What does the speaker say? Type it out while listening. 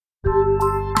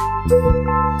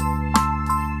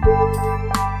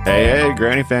Hey,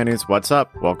 Granny Fannies, what's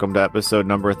up? Welcome to episode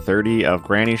number 30 of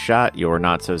Granny Shot, your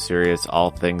not-so-serious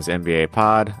all things NBA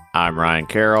pod. I'm Ryan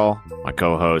Carroll. My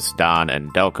co-hosts Don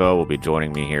and Delco will be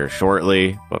joining me here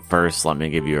shortly, but first, let me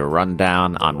give you a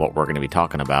rundown on what we're going to be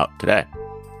talking about today.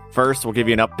 First, we'll give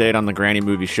you an update on the Granny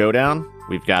Movie Showdown.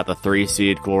 We've got the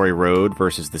 3-seed Glory Road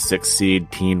versus the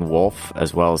 6-seed Teen Wolf,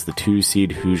 as well as the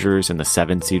 2-seed Hoosiers and the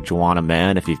 7-seed Joanna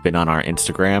Man. If you've been on our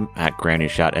Instagram at Granny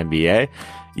Shot NBA,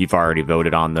 you've already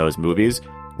voted on those movies.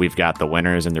 We've got the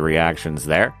winners and the reactions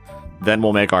there. Then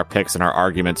we'll make our picks and our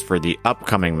arguments for the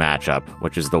upcoming matchup,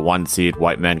 which is the 1-seed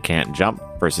White Men Can't Jump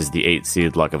versus the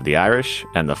 8-seed Luck of the Irish,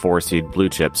 and the 4-seed Blue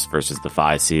Chips versus the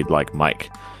 5-seed Like Mike.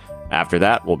 After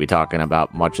that, we'll be talking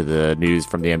about much of the news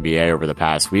from the NBA over the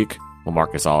past week.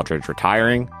 LaMarcus Aldridge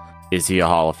retiring. Is he a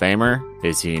Hall of Famer?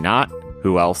 Is he not?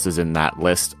 Who else is in that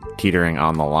list teetering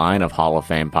on the line of Hall of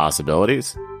Fame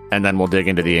possibilities? And then we'll dig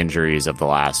into the injuries of the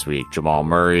last week. Jamal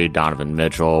Murray, Donovan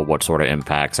Mitchell, what sort of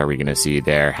impacts are we going to see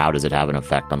there? How does it have an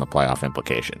effect on the playoff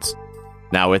implications?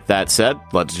 Now, with that said,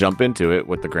 let's jump into it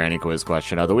with the Granny Quiz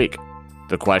question of the week.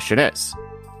 The question is,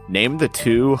 name the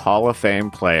 2 Hall of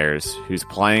Fame players whose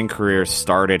playing careers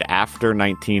started after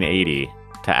 1980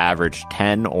 to average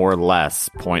 10 or less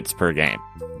points per game.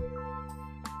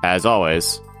 As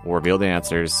always, we'll reveal the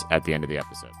answers at the end of the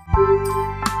episode.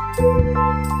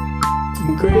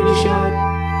 Granny Shot.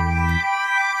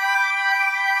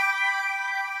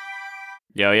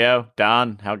 Yo,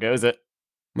 Don, how goes it?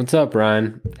 What's up,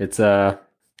 Ryan? It's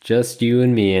just you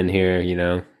and me in here, you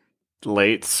know.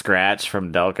 Late scratch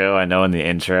from Delco. I know in the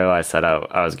intro I said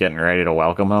I was getting ready to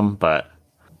welcome him, but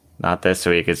not this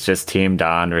week. It's just Team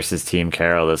Don versus Team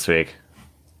Carroll this week.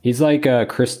 He's like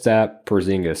Kristaps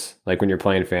Porzingis. Like when you're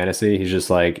playing fantasy, he's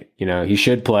just like, you know, he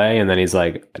should play, and then he's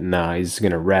like, nah, he's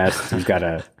gonna rest. He's got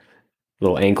a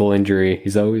little ankle injury.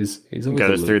 He's always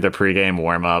goes through the pregame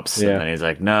warm-ups, and then he's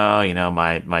like, no, you know,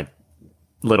 my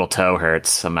little toe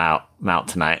hurts. I'm out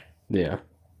tonight. Yeah.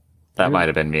 That might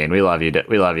have been me, and we love you,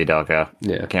 Delco.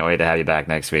 Yeah. Can't wait to have you back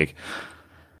next week.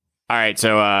 All right,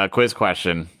 so quiz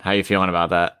question. How you feeling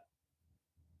about that?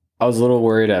 I was a little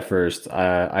worried at first.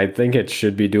 I think it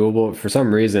should be doable. For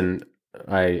some reason,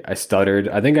 I stuttered.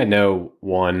 I think I know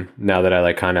one now that I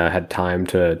like kind of had time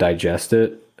to digest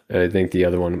it. I think the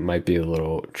other one might be a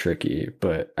little tricky,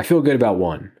 but I feel good about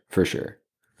one for sure.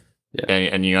 Yeah.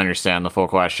 And you understand the full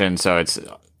question. So it's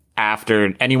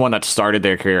after anyone that started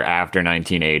their career after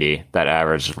 1980 that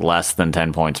averaged less than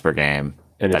 10 points per game,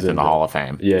 and that's in the Hall of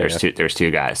Fame. Yeah, there's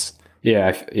 2 guys.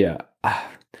 Yeah.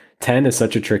 10 is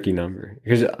such a tricky number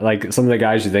because like some of the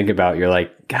guys you think about, you're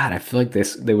like, God, I feel like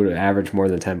they would have averaged more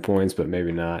than 10 points, but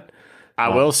maybe not. I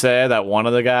will say that one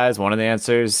of the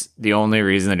answers, the only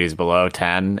reason that he's below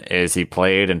 10 is he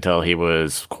played until he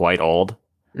was quite old,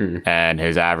 and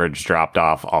his average dropped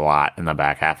off a lot in the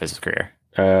back half of his career.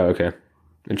 Okay.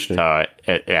 Interesting. So,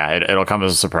 it'll come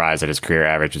as a surprise that his career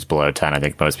average is below 10. I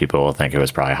think most people will think it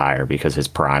was probably higher because his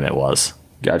prime it was.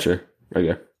 Gotcha.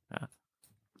 Okay. Yeah.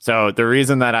 So, the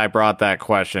reason that I brought that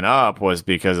question up was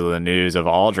because of the news of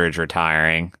Aldridge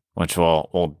retiring, which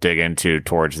we'll dig into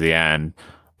towards the end.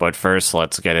 But first,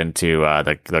 let's get into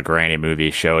the Granny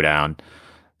Movie Showdown.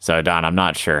 So, Don, I'm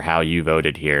not sure how you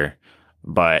voted here,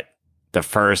 but the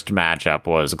first matchup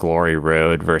was Glory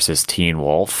Road versus Teen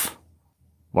Wolf.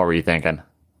 What were you thinking?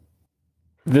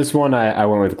 This one, I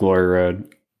went with Glory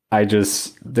Road.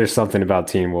 There's something about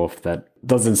Teen Wolf that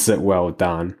doesn't sit well with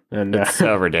Don. And it's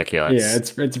so ridiculous. Yeah,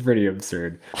 it's pretty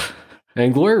absurd.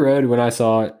 And Glory Road, when I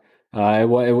saw it, it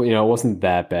wasn't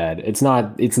that bad. It's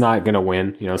not gonna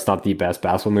win. You know, it's not the best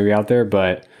basketball movie out there,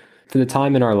 but for the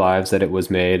time in our lives that it was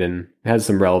made and has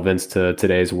some relevance to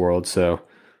today's world, so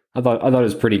I thought it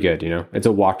was pretty good. You know, it's a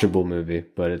watchable movie,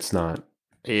 but it's not.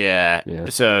 Yeah.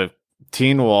 So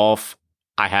Teen Wolf,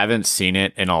 I haven't seen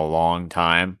it in a long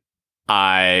time.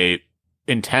 I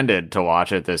intended to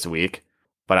watch it this week,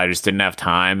 but I just didn't have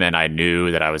time, and I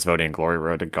knew that I was voting Glory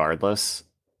Road regardless.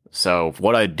 So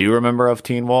what I do remember of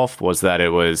Teen Wolf was that it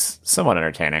was somewhat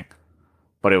entertaining,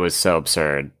 but it was so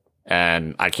absurd,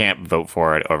 and I can't vote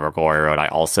for it over Glory Road. I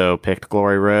also picked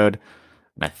Glory Road,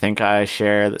 and I think I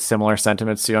share the similar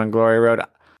sentiments to you on Glory Road.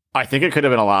 I think it could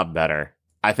have been a lot better.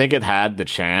 I think it had the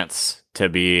chance to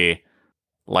be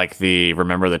like the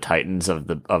Remember the Titans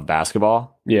of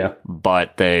basketball. Yeah,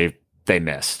 but they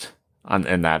missed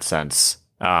in that sense.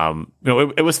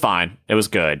 It was fine. It was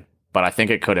good. But I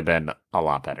think it could have been a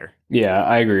lot better. Yeah,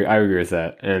 I agree. I agree with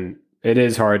that. And it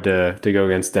is hard to go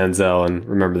against Denzel and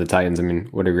Remember the Titans. I mean,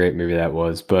 what a great movie that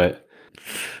was. But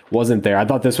wasn't there. I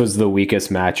thought this was the weakest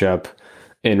matchup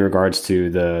in regards to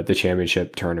the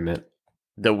championship tournament.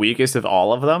 The weakest of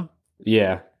all of them?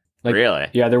 Yeah. Like, Really?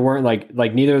 yeah, there weren't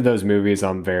like neither of those movies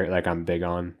I'm big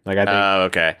on. Like I think Oh,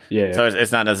 okay. yeah, So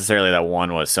it's not necessarily that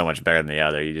one was so much better than the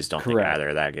other. You just don't think correct. either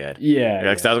are that good. Yeah.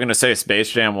 Yeah, 'cause I was going to say Space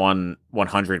Jam won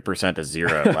 100% to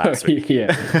 0 last week. Yeah.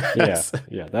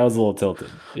 That was a little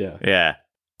tilted. Yeah. Yeah.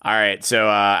 All right. So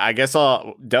I guess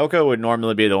Delco would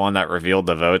normally be the one that revealed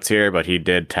the votes here, but he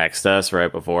did text us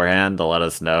right beforehand to let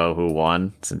us know who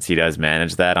won, since he does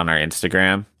manage that on our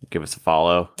Instagram. Give us a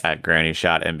follow at Granny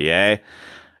Shot NBA.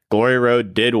 Glory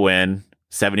Road did win.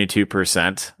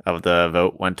 72% of the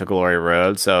vote went to Glory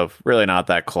Road, so really not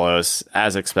that close.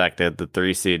 As expected, the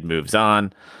 3 seed moves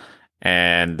on,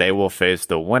 and they will face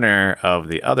the winner of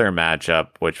the other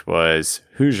matchup, which was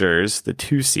Hoosiers, the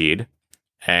 2 seed,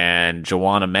 and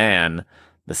Joanna Man,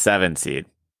 the 7 seed.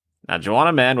 Now,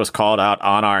 Joanna Man was called out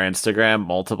on our Instagram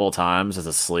multiple times as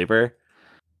a sleeper.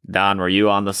 Don, were you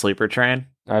on the sleeper train?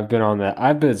 I've been on that.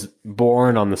 I've been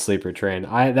born on the sleeper train.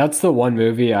 That's the one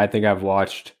movie I think I've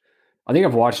watched. I think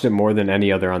I've watched it more than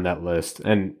any other on that list.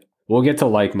 And we'll get to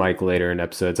Like Mike later in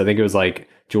episodes. I think it was like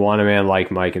Joanna Man,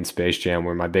 Like Mike, and Space Jam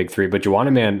were my big 3. But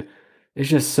Joanna Man is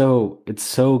just it's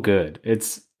so good.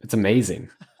 It's amazing.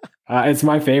 It's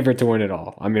my favorite to win it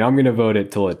all. I mean, I'm gonna vote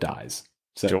it till it dies.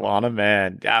 So Joanna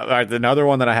Man, another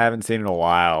one that I haven't seen in a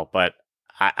while, but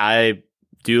I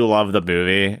do love the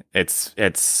movie.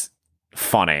 It's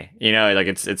funny, like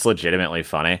it's legitimately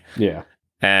funny. Yeah,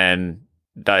 and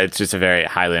it's just a very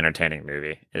highly entertaining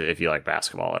movie if you like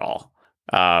basketball at all.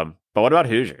 But what about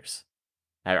Hoosiers?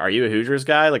 Are you a Hoosiers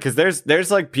guy? Like, because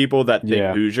there's like people that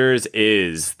think Hoosiers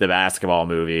is the basketball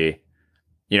movie.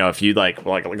 If you like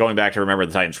going back to Remember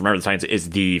the Titans is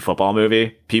the football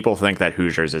movie. People think that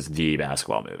Hoosiers is the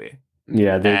basketball movie.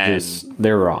 Yeah,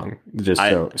 they're wrong. Just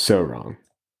so wrong.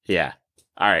 Yeah.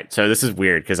 All right. So this is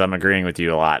weird because I'm agreeing with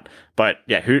you a lot. But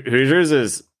yeah, Hoosiers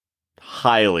is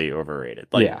highly overrated.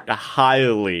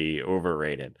 Highly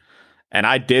overrated. And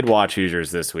I did watch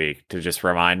Hoosiers this week to just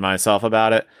remind myself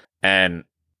about it. And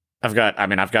I've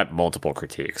got multiple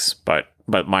critiques, but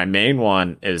my main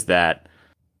one is that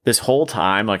this whole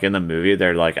time, like in the movie,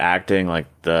 they're like acting like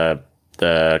the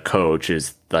coach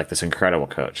is like this incredible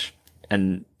coach.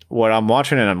 And what I'm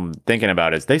watching and I'm thinking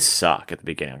about is they suck at the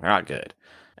beginning. They're not good.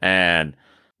 And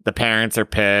the parents are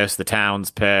pissed. The town's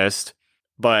pissed.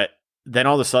 But then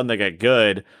all of a sudden they get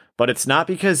good. But it's not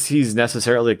because he's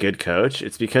necessarily a good coach.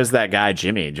 It's because that guy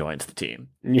Jimmy joins the team.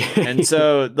 And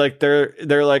so like they're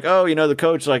like, oh, the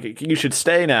coach, like, you should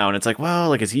stay now. And it's like, well,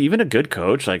 like, is he even a good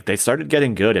coach? Like, they started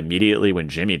getting good immediately when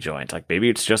Jimmy joined. Like, maybe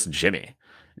it's just Jimmy.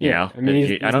 I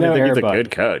mean, I don't think he's a good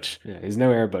coach. Yeah, he's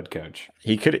no Air Bud coach.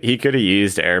 He could have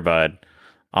used Air Bud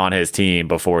on his team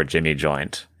before Jimmy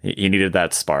joined. He needed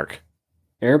that spark.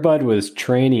 Air Bud was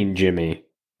training Jimmy.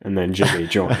 And then Jimmy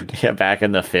joined. Yeah, back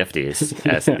in the 50s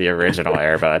as the original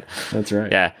Air Bud. That's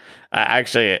right. Yeah.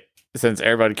 Actually, since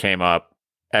Air Bud came up,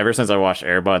 ever since I watched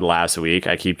Air Bud last week,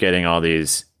 I keep getting all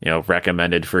these,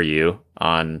 recommended for you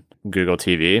on Google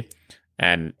TV.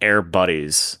 And Air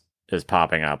Buddies is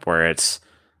popping up where it's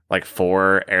like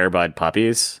 4 Air Bud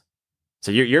puppies.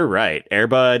 So you're right. Air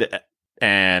Bud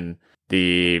and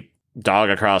the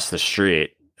dog across the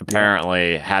street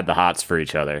apparently had the hots for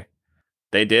each other.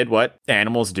 They did what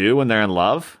animals do when they're in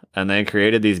love, and they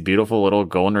created these beautiful little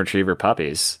golden retriever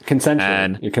puppies.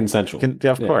 Consensual. You're consensual.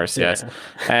 Of course, yes.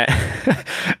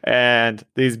 And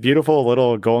these beautiful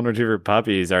little golden retriever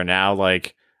puppies are now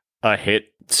like a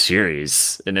hit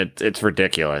series, and it's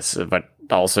ridiculous. But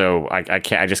also, I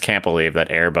just can't believe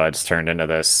that Air Bud's turned into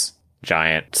this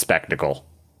giant spectacle.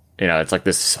 It's like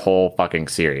this whole fucking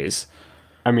series.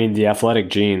 I mean, the athletic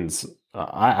genes.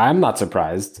 I'm not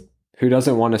surprised. Who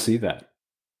doesn't want to see that?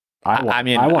 I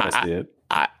want to see it.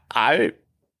 I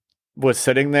was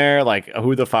sitting there like,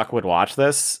 who the fuck would watch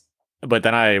this? But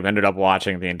then I ended up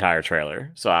watching the entire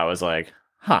trailer. So I was like,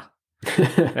 huh,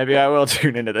 maybe I will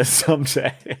tune into this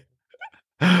someday.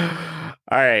 All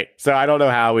right. So I don't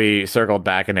know how we circled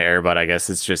back into Air Bud. I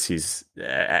guess it's just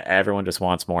everyone just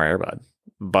wants more Air Bud.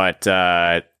 But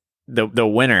the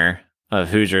winner of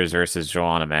Hoosiers versus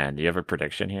Joanna Man, do you have a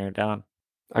prediction here, Don?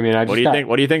 I mean, what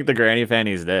do you think the Granny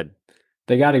Fannies did?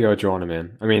 They got to go with Joanna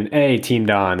Man. I mean, Team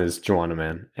Don is Joanna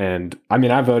Man. And I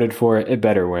mean, I voted for it. It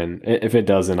better win. If it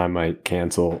doesn't, I might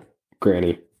cancel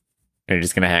Granny. Are you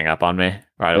just going to hang up on me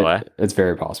right away? It's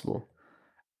very possible.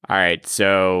 All right.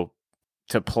 So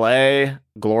to play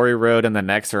Glory Road in the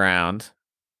next round,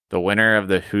 the winner of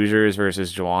the Hoosiers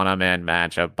versus Joanna Man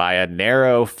matchup by a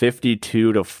narrow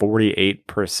 52 to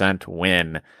 48%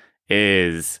 win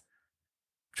is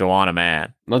Joanna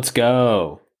Man. Let's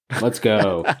go.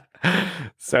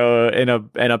 So in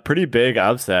a pretty big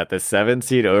upset, the 7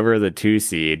 seed over the 2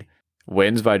 seed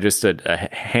wins by just a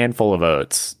handful of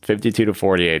votes.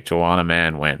 52-48, Joanna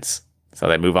Man wins. So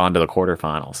they move on to the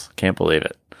quarterfinals. Can't believe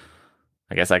it.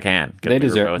 I guess I can. They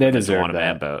deserve Joanna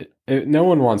Man that. vote. No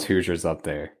one wants Hoosiers up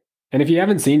there. And if you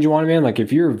haven't seen Joanna Man, like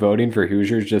if you're voting for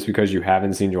Hoosiers just because you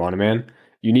haven't seen Joanna Man,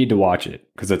 you need to watch it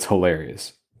because it's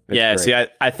hilarious. It's Yeah, great. see,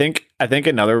 I think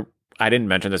another, I didn't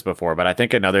mention this before, but I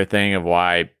think another thing of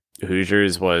why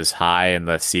Hoosiers was high in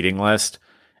the seating list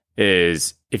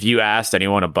is if you asked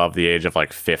anyone above the age of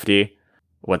like 50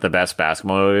 what the best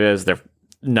basketball movie is, they're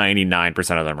 99%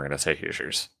 of them are going to say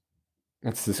Hoosiers.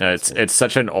 That's It's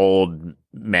such an old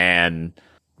man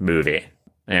movie,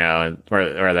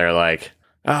 where they're like,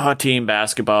 oh, team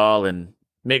basketball and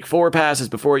make 4 passes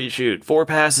before you shoot. 4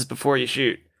 passes before you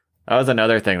shoot. That was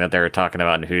another thing that they were talking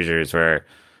about in Hoosiers, where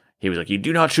he was like, you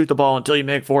do not shoot the ball until you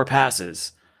make 4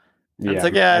 passes. And it's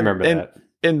like, yeah, I remember that.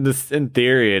 In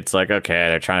theory, it's like, okay,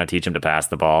 they're trying to teach him to pass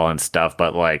the ball and stuff,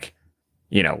 but like,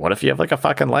 what if you have like a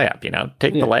fucking layup?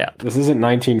 Take the layup. This isn't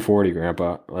 1940,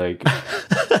 Grandpa. Like,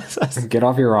 get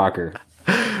off your rocker.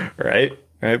 Right?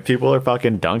 People are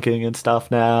fucking dunking and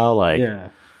stuff now. Like, Yeah.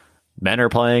 men are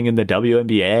playing in the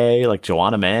WNBA, like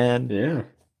Joanna Man.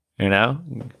 Yeah.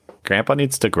 Grandpa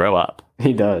needs to grow up.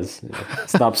 He does. Yeah.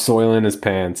 Stop soiling his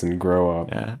pants and grow up.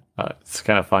 Yeah, it's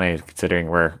kind of funny considering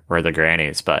we're the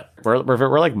grannies, but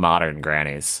we're like modern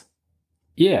grannies.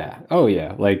 Yeah. Oh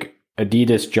yeah. Like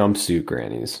Adidas jumpsuit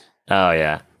grannies. Oh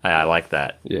yeah, I like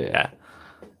that. Yeah.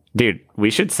 Dude, we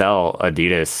should sell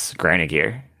Adidas granny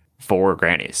gear for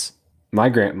grannies. My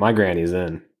granny's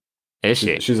in. Is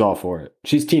she? She's all for it.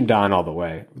 She's Team Don all the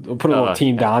way. We'll put a little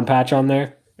Team Don patch on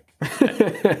there.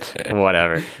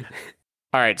 Whatever.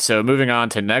 All right, so moving on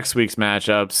to next week's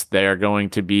matchups, they are going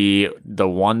to be the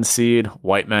 1 seed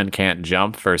White Men Can't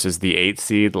Jump versus the 8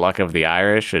 seed Luck of the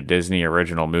Irish, a Disney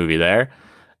original movie there.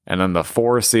 And then the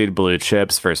 4 seed Blue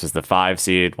Chips versus the 5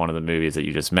 seed, one of the movies that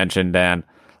you just mentioned, Dan,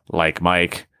 Like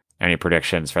Mike. Any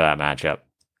predictions for that matchup?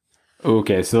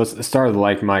 Okay, so let's start with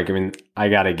Like Mike. I mean, I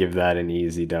got to give that an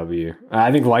easy W.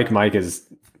 I think Like Mike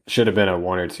should have been a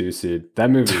 1 or 2 seed. That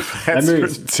movie's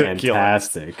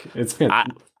fantastic. It's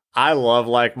fantastic. I love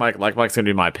Like Mike. Like Mike's going to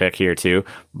be my pick here too,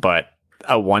 but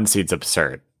a 1 seed's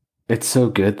absurd. It's so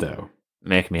good though.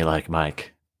 Make me like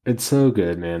Mike. It's so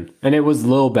good, man. And it was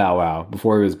Lil Bow Wow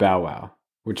before he was Bow Wow,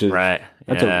 which is right.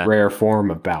 That's a rare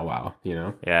form of Bow Wow,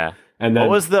 Yeah. And then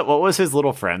what was his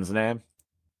little friend's name?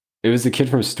 It was the kid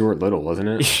from Stuart Little, wasn't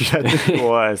it? Yeah, I think it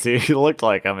was. He looked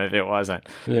like him if it wasn't.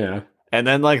 Yeah. And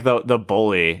then like the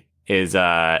bully is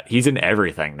he's in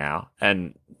everything now.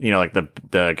 And like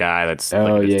the guy that's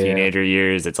in his teenager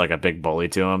years, it's like a big bully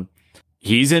to him.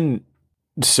 He's in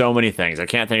so many things. I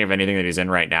can't think of anything that he's in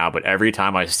right now, but every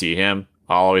time I see him,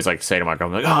 I'll always like say to my girl,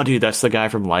 I'm like, oh dude, that's the guy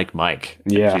from Like Mike.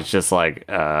 Yeah. And she's just like,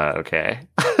 okay.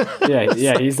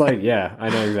 yeah, he's like, yeah, I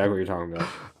know exactly what you're talking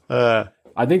about.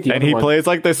 I think he plays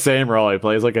like the same role. He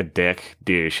plays like a dick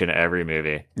douche in every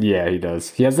movie. Yeah, he does.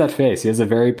 He has that face. He has a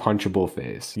very punchable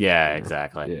face. Yeah,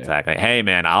 exactly. Exactly. Hey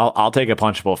man, I'll take a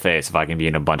punchable face if I can be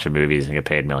in a bunch of movies and get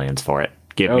paid millions for it.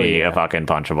 Give me a fucking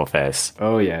punchable face.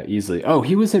 Oh yeah, easily. Oh,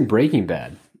 he was in Breaking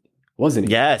Bad, wasn't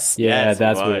he? Yes. Yeah, yes,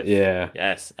 that's what. Yeah.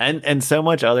 Yes, and so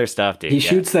much other stuff, dude. He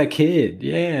shoots that kid.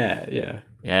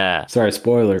 Yeah. Sorry,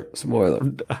 spoiler.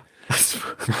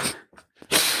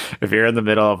 If you're in the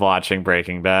middle of watching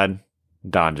Breaking Bad,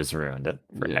 Don just ruined it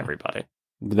for everybody.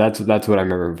 That's what I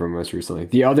remember from most recently.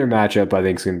 The other matchup I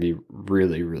think is going to be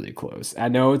really, really close. I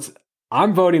know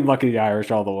I'm voting Luck of the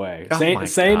Irish all the way.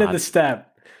 Saying of the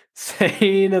step.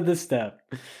 Saying of the step.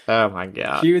 Oh my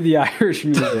god. Cue the Irish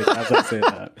music as I say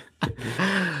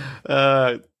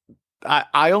that.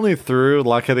 I only threw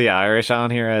Luck of the Irish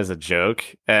on here as a joke,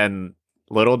 and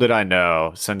little did I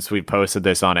know, since we posted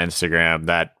this on Instagram,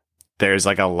 that there's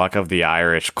like a Luck of the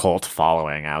Irish cult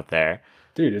following out there.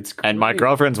 Dude, it's great. And my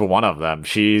girlfriend's one of them.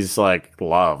 She's like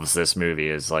loves this movie.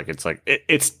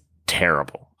 It's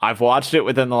terrible. I've watched it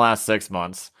within the last 6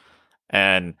 months,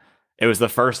 and it was the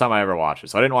first time I ever watched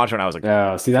it. So I didn't watch it when I was a kid.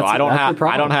 Oh, see, that's, so I don't have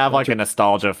that's like a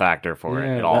nostalgia factor for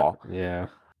it at all. Yeah.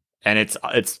 And it's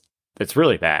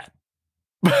really bad.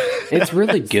 It's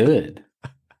really good.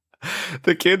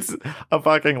 The kid's a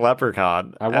fucking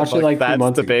leprechaun. I watched it like 2 months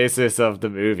that's the ago. basis of the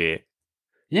movie.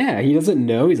 Yeah, he doesn't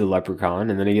know he's a leprechaun,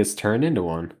 and then he gets turned into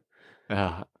one.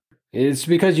 Uh, It's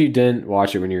because you didn't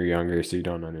watch it when you were younger, so you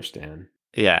don't understand.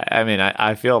 yeah, I mean,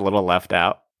 I feel a little left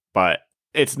out, but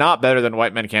it's not better than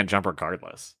White Men Can't Jump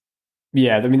regardless.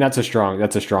 Yeah, I mean that's a strong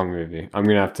movie. I'm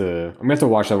gonna have to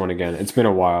watch that one again. It's been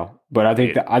a while, but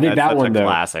Dude, I think that's that such one a though,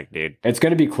 classic, dude. it's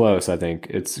gonna be close. I think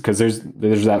it's because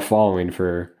there's that following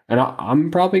for, and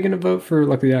I'm probably gonna vote for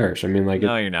Lucky the Irish. I mean, like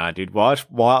No, it, you're not, dude. Watch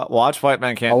White Man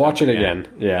I'll Can't watch Jump it again,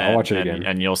 again. Yeah, I'll watch it again.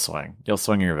 and you'll swing. You'll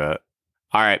swing your vote.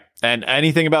 All right. And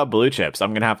anything about Blue Chips?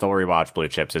 I'm gonna have to rewatch Blue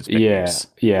Chips. It's been Yeah, years.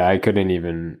 yeah. I couldn't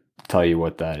even tell you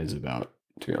what that is about.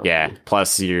 To be honest Yeah. with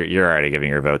Plus, you're already giving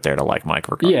your vote there to like Mike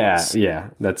you. Yeah, regardless. yeah.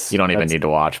 You don't even need to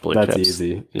watch Blue That's Chips.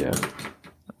 easy. Yeah.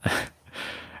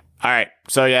 All right.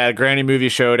 So yeah, Granny Movie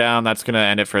Showdown. That's gonna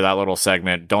end it for that little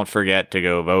segment. Don't forget to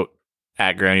go vote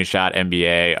at Granny Shot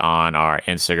NBA on our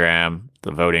Instagram.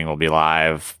 The voting will be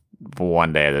live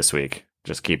one day this week.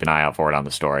 Just keep an eye out for it on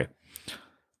the story.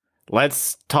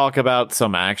 Let's talk about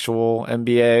some actual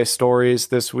NBA stories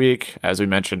this week. As we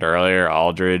mentioned earlier,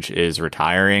 Aldridge is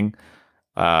retiring.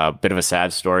 Bit of a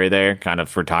sad story there, kind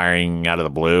of retiring out of the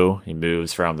blue. He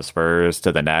moves from the Spurs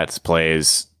to the Nets,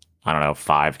 plays, I don't know,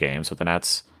 5 games with the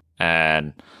Nets,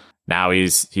 and now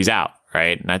he's out,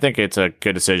 right? And I think it's a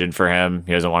good decision for him.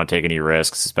 He doesn't want to take any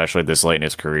risks, especially this late in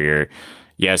his career.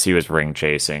 Yes, he was ring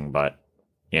chasing, but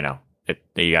you know,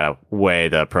 you got to weigh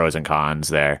the pros and cons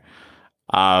there.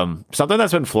 Something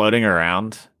that's been floating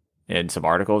around in some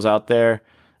articles out there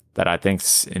that I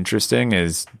think's interesting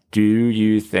is, do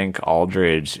you think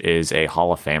Aldridge is a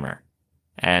Hall of Famer?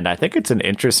 And I think it's an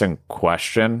interesting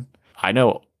question. I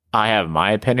know I have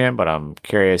my opinion, but I'm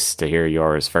curious to hear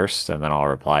yours first, and then I'll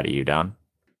reply to you, Don.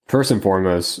 First and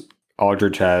foremost,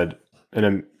 Aldridge had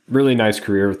a really nice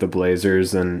career with the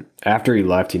Blazers, and after he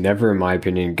left, he never, in my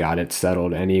opinion, got it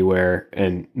settled anywhere,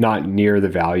 and not near the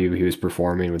value he was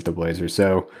performing with the Blazers.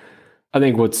 So I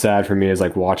think what's sad for me is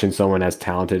like watching someone as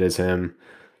talented as him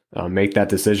make that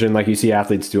decision. Like you see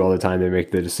athletes do all the time, they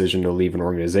make the decision to leave an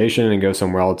organization and go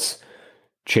somewhere else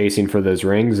chasing for those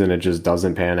rings, and it just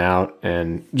doesn't pan out.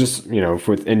 And just, you know,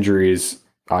 with injuries,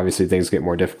 obviously things get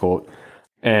more difficult.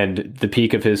 And the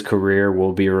peak of his career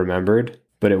will be remembered,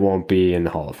 but it won't be in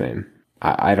the Hall of Fame.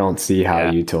 I don't see how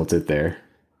you tilt it there.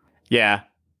 Yeah.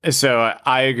 So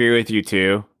I agree with you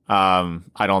too.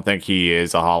 I don't think he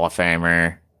is a Hall of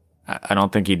Famer. I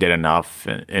don't think he did enough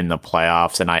in the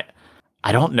playoffs, and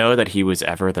I don't know that he was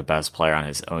ever the best player on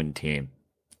his own team.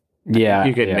 Yeah,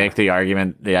 You could make the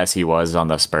argument, yes, he was on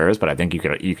the Spurs, but I think you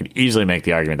could easily make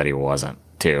the argument that he wasn't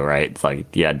too, right? It's like,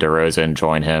 yeah, DeRozan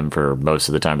joined him for most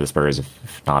of the time of the Spurs,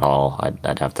 if not all.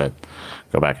 I'd have to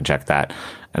go back and check that.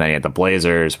 And then you had the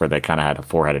Blazers, where they kind of had a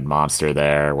four-headed monster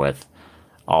there with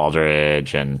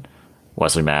Aldridge and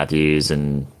Wesley Matthews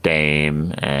and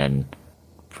Dame and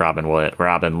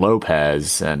Robin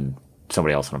Lopez and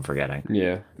somebody else that I'm forgetting.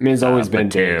 Yeah. I mean, it's always been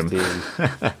Batum. Dame's team.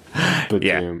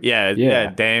 Batum. Yeah.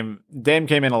 Dame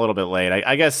came in a little bit late.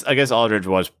 I guess Aldridge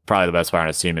was probably the best player on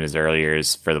his team in his early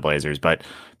years for the Blazers, but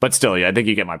still, yeah, I think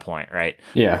you get my point, right?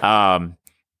 Yeah.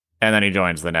 And then he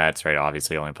joins the Nets, right?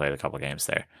 Obviously, only played a couple games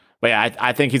there, but yeah,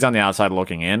 I think he's on the outside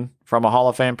looking in from a Hall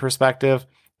of Fame perspective,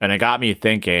 and it got me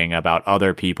thinking about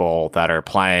other people that are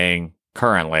playing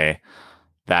currently.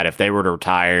 That if they were to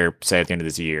retire, say at the end of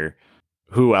this year,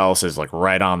 who else is like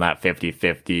right on that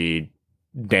 50-50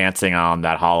 dancing on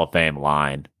that Hall of Fame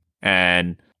line?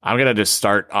 And I'm going to just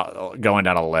start going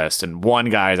down a list. And one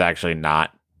guy is actually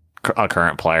not a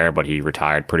current player, but he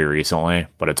retired pretty recently.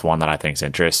 But it's one that I think is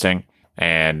interesting.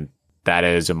 And that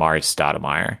is Amari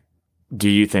Stoudemire. Do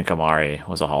you think Amari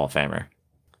was a Hall of Famer?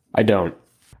 I don't.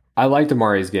 I liked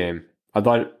Amari's game. I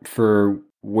thought for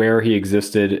where he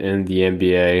existed in the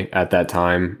NBA at that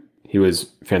time, he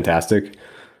was fantastic.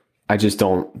 I just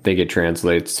don't think it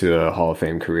translates to a Hall of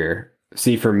Fame career.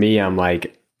 See, for me, I'm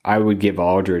like, I would give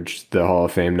Aldridge the Hall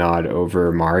of Fame nod over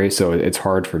Amari, so it's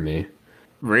hard for me.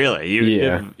 Really?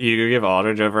 You give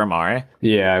Aldridge over Amari?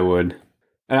 Yeah, I would.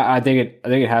 And I think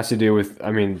it has to do with,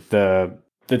 I mean, the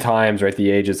times, right? The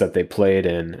ages that they played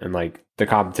in, and like the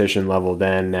competition level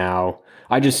then, now.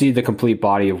 I just see the complete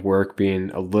body of work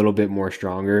being a little bit more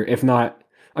stronger. If not,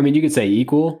 I mean, you could say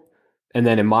equal. And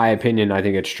then in my opinion, I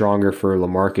think it's stronger for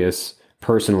LaMarcus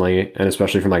personally, and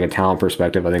especially from like a talent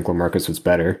perspective, I think LaMarcus was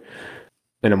better.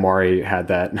 And Amari had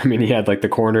that. I mean, he had like the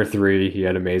corner three, he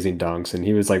had amazing dunks, and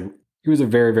he was a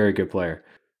very, very good player.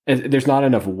 And there's not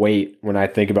enough weight when I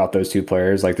think about those two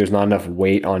players. Like there's not enough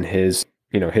weight on his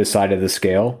side of the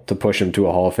scale to push him to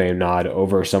a Hall of Fame nod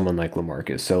over someone like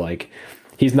LaMarcus. So like,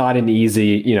 he's not an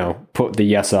easy, put the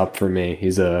yes up for me.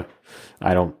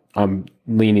 I'm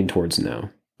leaning towards no.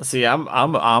 See,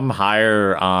 I'm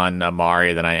higher on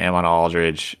Amari than I am on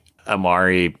Aldridge.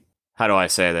 Amari, how do I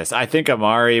say this? I think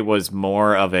Amari was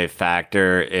more of a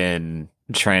factor in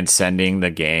transcending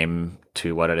the game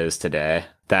to what it is today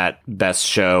that best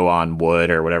show on wood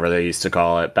or whatever they used to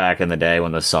call it back in the day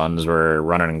when the Suns were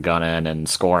running and gunning and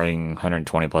scoring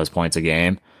 120 plus points a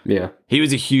game. Yeah. He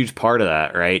was a huge part of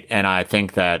that, right? And I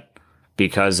think that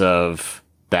because of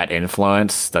that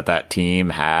influence that team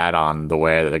had on the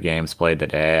way that the game's played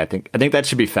today, I think that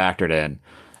should be factored in.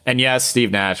 And yes,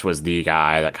 Steve Nash was the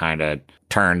guy that kind of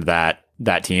turned that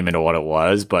team into what it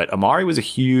was, but Amar'e was a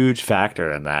huge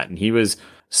factor in that, and he was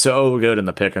so good in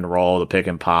the pick and roll, the pick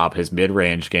and pop. His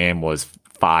mid-range game was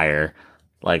fire.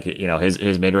 Like,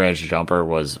 his mid-range jumper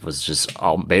was just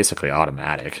basically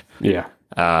automatic. Yeah.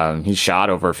 He shot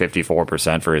over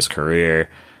 54% for his career,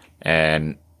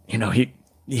 and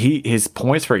his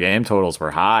points per game totals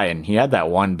were high, and he had that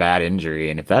one bad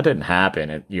injury. And if that didn't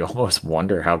happen, you almost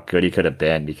wonder how good he could have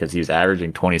been, because he was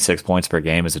averaging 26 points per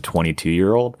game as a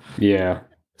 22-year-old. Yeah.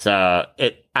 So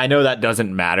I know that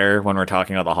doesn't matter when we're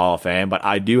talking about the Hall of Fame, but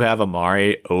I do have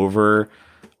Amar'e over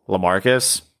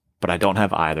LaMarcus, but I don't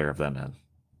have either of them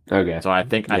in. Okay. So I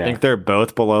think they're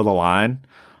both below the line,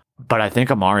 but I think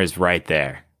Amar'e is right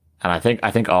there, and I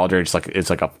think Aldridge is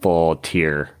like a full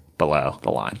tier below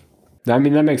the line. I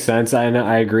mean, that makes sense. I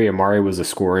agree. Amar'e was a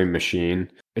scoring machine.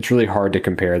 It's really hard to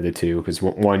compare the two because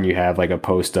one, you have like a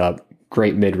post up,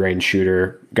 great mid range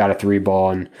shooter, got a 3-ball,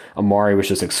 and Amar'e was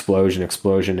just explosion,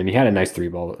 and he had a nice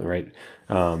 3-ball, right?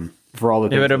 For all the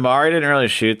but Amar'e didn't really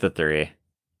shoot the 3,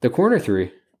 the corner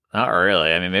 3. Not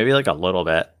really. I mean, maybe like a little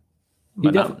bit,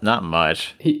 but not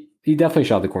much. He definitely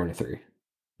shot the corner 3.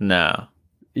 No.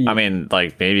 I mean,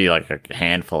 like maybe like a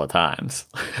handful of times.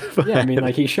 Yeah, I mean,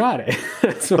 like he shot it.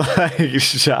 He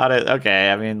shot it.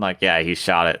 Okay, I mean, like he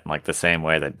shot it like the same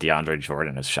way that DeAndre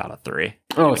Jordan has shot a 3.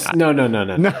 Oh, no.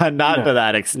 Not to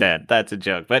that extent. That's a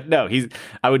joke. But no,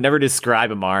 I would never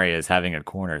describe Amar'e as having a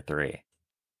corner 3.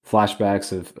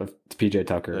 Flashbacks of PJ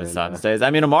Tucker. The Suns days. I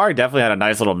mean, Amar'e definitely had a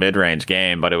nice little mid-range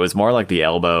game, but it was more like the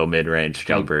elbow mid-range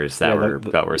jumpers that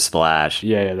were splash.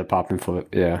 Yeah, the pop and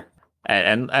flip. Yeah.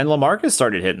 And LaMarcus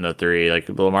started hitting the 3. Like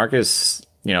LaMarcus,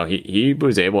 he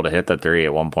was able to hit the 3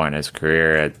 at one point in his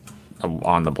career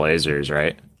on the Blazers,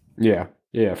 right? Yeah,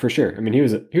 for sure. I mean, he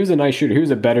was a nice shooter. He was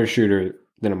a better shooter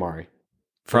than Amar'e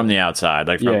from the outside,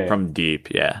 like from deep.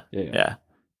 Yeah.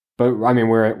 But I mean,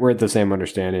 we're at the same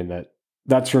understanding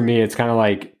that's for me. It's kind of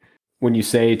like when you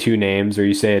say two names or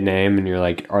you say a name and you're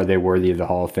like, are they worthy of the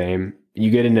Hall of Fame? You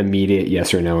get an immediate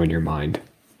yes or no in your mind,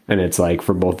 and it's like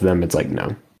for both of them, it's like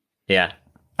no. Yeah.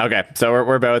 Okay. So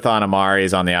we're both on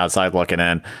Amar'e's on the outside looking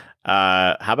in.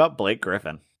 How about Blake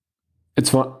Griffin? It's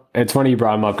funny you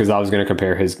brought him up because I was going to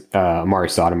compare his Amar'e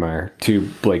Stoudemire to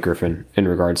Blake Griffin in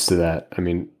regards to that. I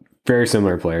mean, very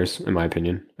similar players in my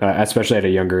opinion, especially at a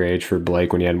younger age for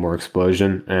Blake when he had more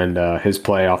explosion and his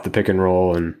play off the pick and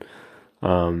roll and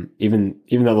even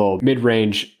that little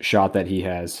mid-range shot that he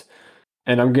has.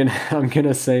 And I'm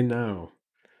gonna say no.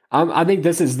 I think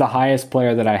this is the highest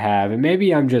player that I have, and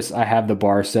maybe I have the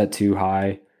bar set too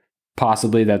high.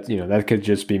 Possibly that could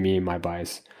just be me and my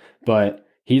bias, but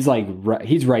he's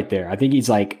right there. I think he's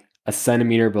like a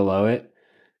centimeter below it.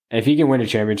 And if he can win a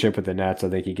championship with the Nets, I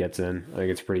think he gets in. I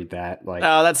think it's pretty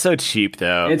oh, that's so cheap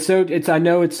though. I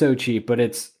know it's so cheap, but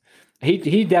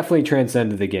he definitely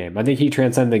transcended the game. I think he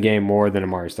transcended the game more than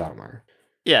Amar'e Stoudemire.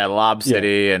 Yeah, Lob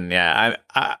City, and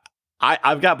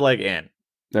I've got Blake in.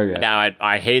 Okay. Now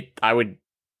I would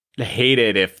hate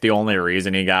it if the only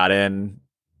reason he got in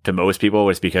to most people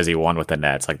was because he won with the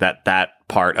Nets. Like that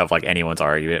part of like anyone's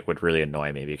argument would really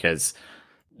annoy me because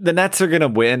the Nets are gonna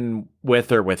win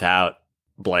with or without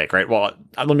Blake, right? Well,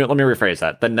 let me rephrase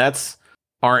that. The Nets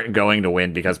aren't going to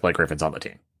win because Blake Griffin's on the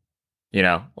team.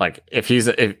 Like if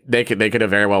they could have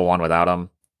very well won without him.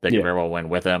 They could very well win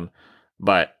with him,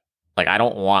 but like I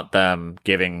don't want them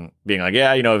being like,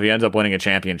 if he ends up winning a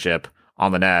championship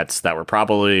on the Nets that we're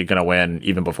probably going to win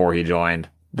even before he joined,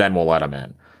 then we'll let him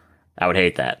in. I would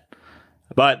hate that.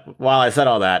 But while I said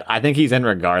all that, I think he's in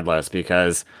regardless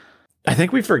because I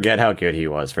think we forget how good he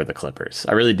was for the Clippers.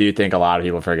 I really do think a lot of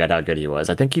people forget how good he was.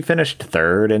 I think he finished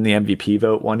 3rd in the MVP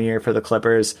vote one year for the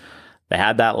Clippers. They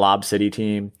had that Lob City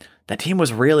team. That team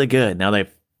was really good. Now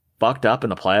they fucked up in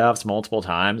the playoffs multiple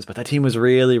times, but that team was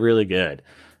really, really good.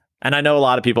 And I know a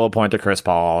lot of people point to Chris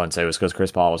Paul and say it was because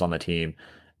Chris Paul was on the team.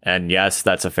 And yes,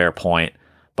 that's a fair point,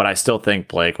 but I still think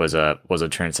Blake was a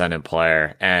transcendent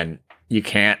player, and you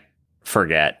can't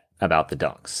forget about the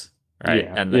dunks, right?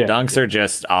 Yeah, and the dunks are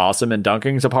just awesome, and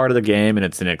dunking's a part of the game, and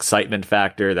it's an excitement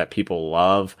factor that people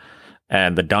love.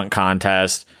 And the dunk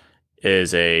contest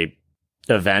is a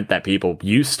event that people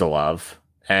used to love,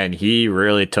 and he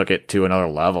really took it to another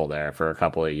level there for a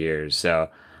couple of years. So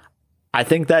I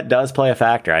think that does play a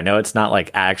factor. I know it's not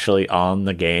like actually on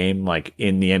the game, like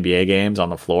in the NBA games on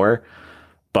the floor,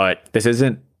 But this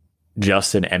isn't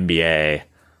just an NBA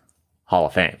Hall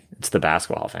of Fame. It's the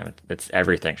Basketball Hall of Fame. It's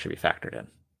everything should be factored in.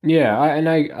 Yeah,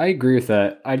 I agree with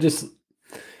that.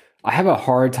 I have a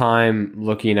hard time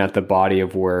looking at the body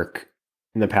of work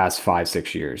in the past 5,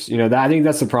 6 years. I think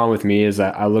that's the problem with me is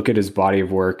that I look at his body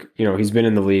of work. He's been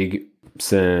in the league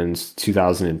since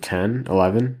 2010,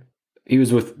 11. He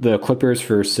was with the Clippers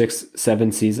for 6,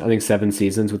 7 seasons. I think 7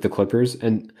 seasons with the Clippers,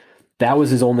 and that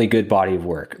was his only good body of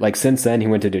work. Like since then, he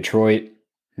went to Detroit.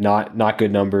 Not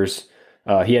good numbers.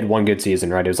 He had one good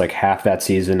season, right? It was like half that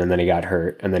season, and then he got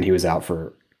hurt, and then he was out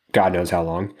for God knows how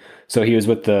long. So he was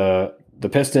with the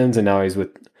Pistons, and now he's with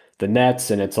the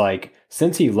Nets. And it's like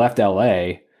since he left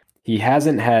LA, he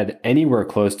hasn't had anywhere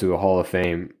close to a Hall of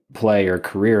Fame play or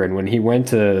career. And when he went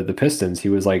to the Pistons, he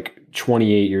was like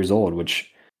 28 years old,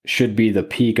 which should be the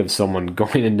peak of someone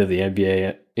going into the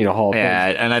NBA, Hall of Fame. Yeah,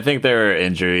 and I think there are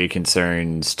injury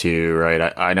concerns too,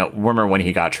 right? I know. Remember when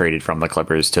he got traded from the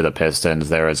Clippers to the Pistons?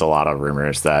 There was a lot of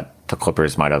rumors that the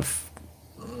Clippers might have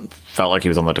felt like he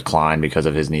was on the decline because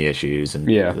of his knee issues and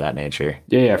of that nature.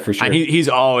 Yeah, for sure. And he's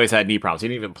always had knee problems. He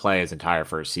didn't even play his entire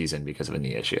first season because of a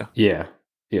knee issue. Yeah.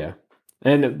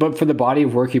 But for the body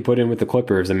of work he put in with the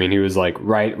Clippers, I mean, he was like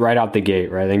right out the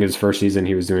gate, right? I think his first season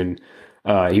he was doing,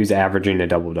 he was averaging a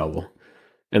double-double.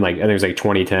 And I think it was like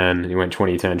 2010. He went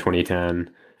 2010,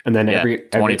 2010. And then every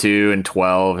 22 and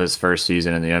 12 his first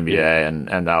season in the NBA,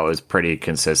 and that was pretty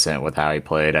consistent with how he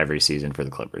played every season for the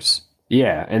Clippers.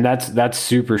 Yeah, and that's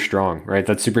super strong, right?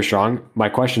 That's super strong. My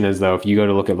question is though, if you go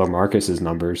to look at LaMarcus's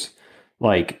numbers,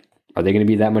 are they going to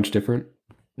be that much different?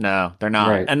 No, they're not.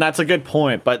 Right. And that's a good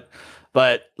point, but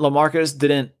LaMarcus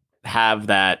didn't have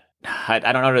that. I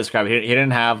don't know how to describe it. He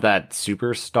didn't have that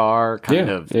superstar kind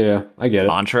of I get it.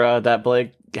 mantra that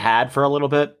Blake had for a little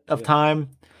bit of time.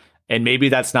 And maybe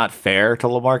that's not fair to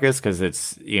LaMarcus because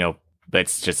it's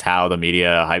just how the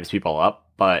media hypes people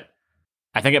up. But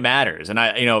I think it matters. And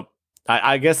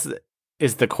I guess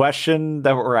is the question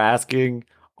that we're asking,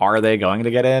 are they going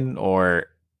to get in or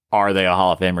are they a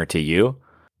Hall of Famer to you?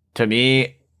 To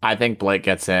me, I think Blake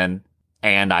gets in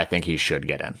and I think he should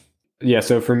get in. Yeah.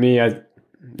 So for me,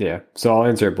 so I'll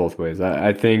answer it both ways.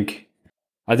 I think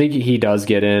he does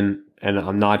get in, and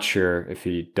I'm not sure if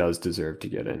he does deserve to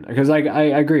get in because I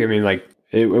agree. I mean,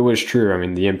 it was true. I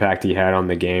mean, the impact he had on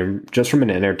the game just from an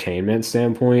entertainment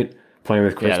standpoint, playing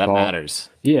with Chris Paul. Yeah, that matters.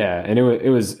 Yeah, and it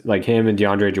was like him and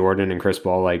DeAndre Jordan and Chris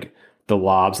Paul, like the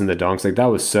lobs and the dunks, like that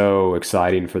was so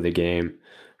exciting for the game.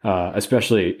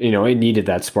 Especially, it needed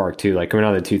that spark too. Like coming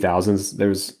out of the 2000s, there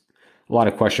was a lot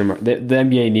of question mark. The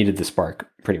NBA needed the spark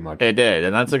pretty much. It did,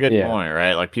 and that's a good point,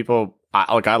 right? Like people,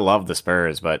 I love the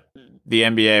Spurs, but the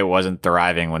NBA wasn't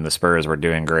thriving when the Spurs were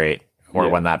doing great, or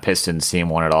when that Pistons team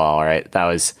won it all. Right? That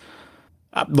was.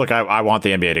 Look, I want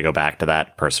the NBA to go back to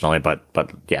that personally, but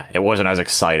yeah, it wasn't as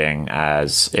exciting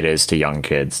as it is to young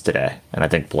kids today. And I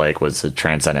think Blake was a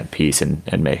transcendent piece in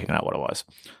making that what it was.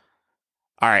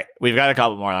 All right, we've got a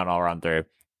couple more that I'll run through.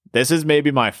 This is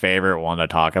maybe my favorite one to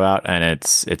talk about, and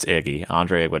it's Iggy,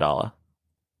 Andre Iguodala.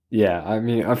 Yeah, I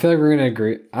mean, I feel like we're going to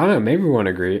agree. I don't know, maybe we won't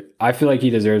agree. I feel like he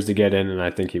deserves to get in, and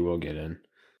I think he will get in.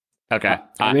 Okay,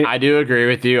 I do agree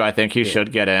with you. I think he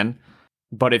should get in.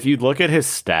 But if you look at his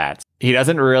stats, he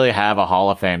doesn't really have a Hall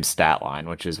of Fame stat line,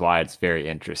 which is why it's very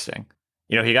interesting.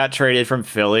 He got traded from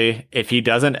Philly. If he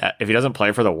doesn't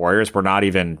play for the Warriors, we're not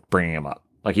even bringing him up.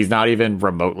 Like he's not even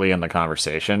remotely in the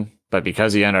conversation. But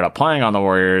because he ended up playing on the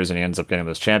Warriors and he ends up getting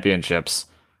those championships,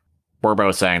 we're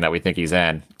both saying that we think he's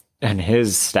in. And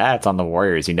his stats on the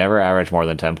Warriors, he never averaged more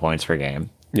than 10 points per game.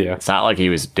 Yeah. It's not like he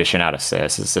was dishing out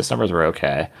assists. His assist numbers were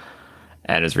okay.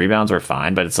 And his rebounds were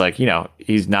fine. But it's like,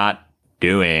 he's not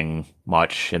doing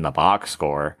much in the box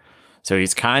score. So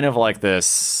he's kind of like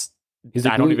this. He's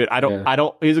a glue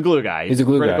guy. He's a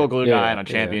critical glue guy on a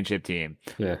championship team.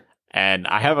 Yeah. And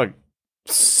I have a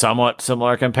somewhat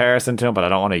similar comparison to him, but I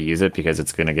don't want to use it because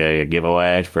it's going to get a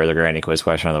giveaway for the Granny Quiz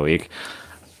question of the week.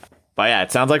 But yeah,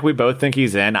 it sounds like we both think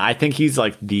he's in. I think he's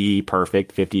like the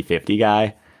perfect 50-50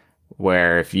 guy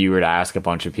where if you were to ask a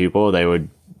bunch of people, they would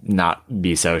not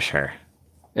be so sure.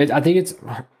 I think it's,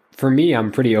 for me,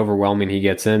 I'm pretty overwhelming he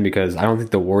gets in because I don't think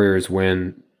the Warriors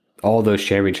win all those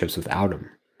championships without him.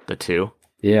 The two?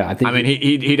 Yeah, I think. I mean,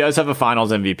 he does have a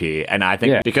Finals MVP, and I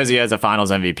think because he has a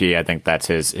Finals MVP, I think that's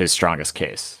his strongest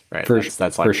case, right?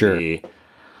 That's like the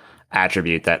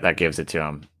attribute that gives it to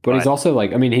him. But he's also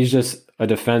he's just a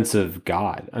defensive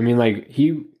god. I mean,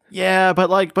 he. Yeah, but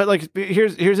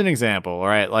here's an example,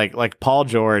 right? Like Paul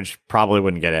George probably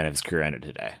wouldn't get in if his career ended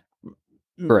today.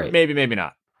 Right. Maybe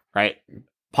not. Right.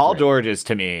 Paul George is,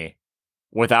 to me,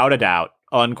 without a doubt,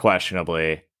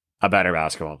 unquestionably, a better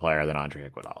basketball player than Andre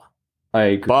Iguodala. I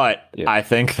agree. But Yeah. I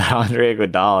think that Andre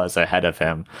Iguodala is ahead of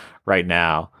him right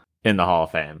now in the Hall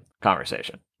of Fame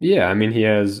conversation. Yeah, I mean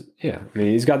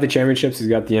he's got the championships, he's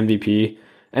got the MVP.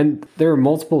 And there are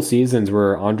multiple seasons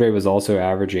where Andre was also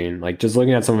averaging, like just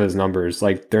looking at some of his numbers,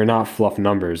 like they're not fluff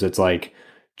numbers. It's like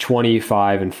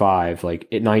 25 and 5, like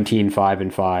 19, 5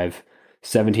 and 5,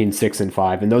 17, 6 and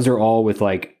 5. And those are all with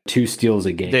like 2 steals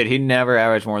a game. Dude, he never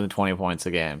averaged more than 20 points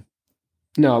a game.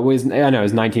 No, it was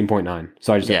 19.9.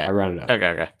 So I rounded up.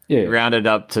 Okay. Yeah. Rounded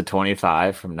up to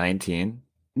 25 from 19.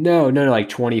 No, like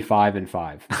 25 and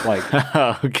 5.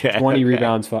 Like okay. 20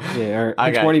 rebounds, 5, or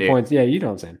 20 points. Yeah, you know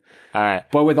what I'm saying. All right.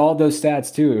 But with all those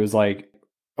stats too, it was like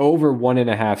over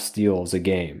 1.5 steals a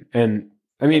game. And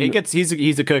I mean,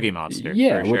 he's a cookie monster.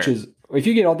 Yeah, sure. which is, if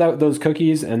you get all those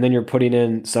cookies and then you're putting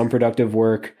in some productive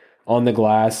work on the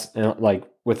glass and like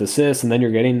with assists, and then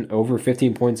you're getting over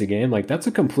 15 points a game, like that's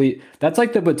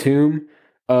like the Batum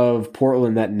of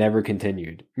Portland that never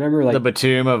continued. Remember, like the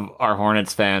Batum of our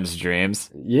Hornets fans'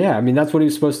 dreams. Yeah, I mean that's what he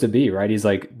was supposed to be, right? He's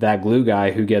like that glue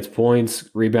guy who gets points,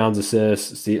 rebounds,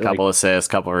 assists, couple assists,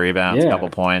 couple rebounds, couple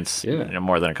points,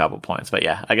 more than a couple points. But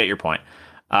yeah, I get your point.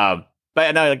 But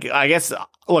no, I guess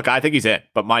look, I think he's it.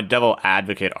 But my devil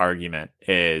advocate argument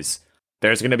is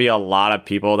there's going to be a lot of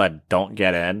people that don't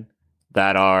get in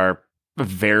that are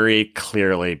very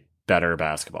clearly better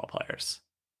basketball players.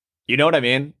 You know what I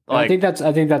mean? Like, I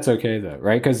think that's okay though,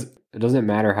 right? Because it doesn't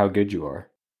matter how good you are.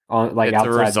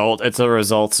 It's a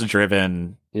results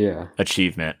driven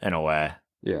achievement in a way.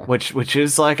 Yeah. Which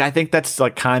is like, I think that's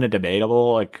like kind of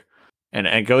debatable. Like, and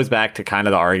it goes back to kind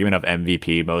of the argument of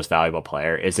MVP, most valuable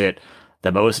player. Is it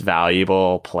the most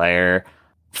valuable player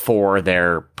for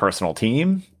their personal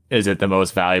team? Is it the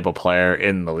most valuable player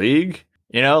in the league?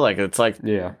 You know, like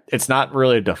it's not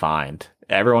really defined.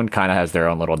 Everyone kind of has their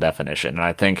own little definition. And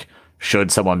I think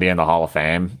should someone be in the Hall of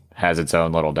Fame has its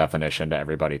own little definition to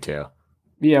everybody too.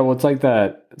 Yeah, well,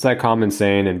 it's that common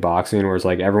saying in boxing where it's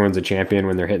like everyone's a champion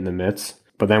when they're hitting the mitts.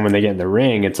 But then when they get in the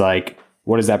ring, it's like,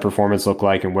 what does that performance look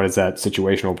like? And what does that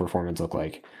situational performance look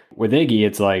like? With Iggy,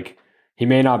 it's like, he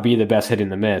may not be the best hitting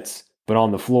the mitts, but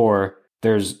on the floor,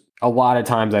 there's a lot of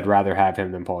times I'd rather have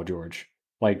him than Paul George.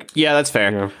 Like, yeah, that's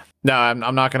fair. You know? No,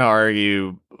 I'm not going to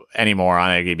argue anymore on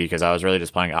Iggy because I was really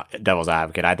just playing devil's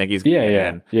advocate. I think he's going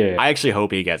to get in. I actually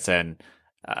hope he gets in.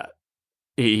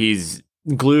 He's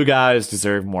glue guys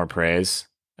deserve more praise,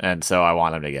 and so I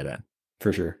want him to get in.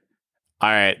 For sure. All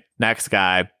right, next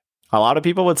guy. A lot of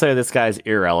people would say this guy's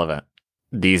irrelevant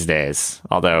these days,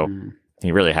 although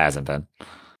he really hasn't been.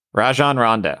 Rajon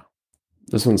Rondo.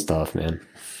 This one's tough, man.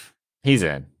 He's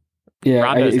in.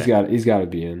 Yeah, he's got to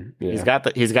be in. Yeah.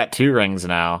 He's got 2 rings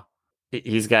now.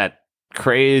 He's got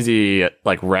crazy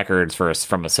like records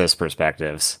from assist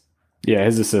perspectives. Yeah,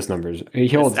 his assist numbers. He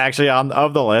holds actually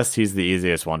of the list. He's the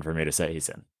easiest one for me to say he's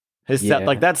in.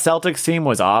 Like that Celtics team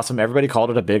was awesome. Everybody called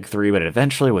it a big 3, but it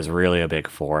eventually was really a big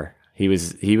 4. He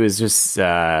was just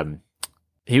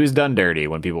he was done dirty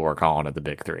when people were calling it the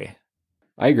big 3.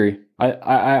 I agree.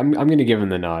 I'm going to give him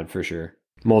the nod for sure.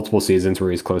 Multiple seasons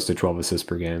where he's close to 12 assists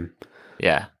per game.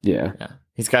 Yeah. Yeah.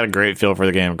 He's got a great feel for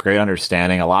the game, great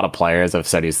understanding. A lot of players have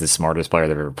said he's the smartest player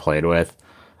they've ever played with.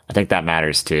 I think that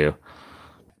matters too.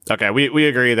 Okay, we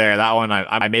agree there. That one,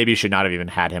 I maybe should not have even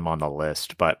had him on the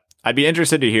list, but I'd be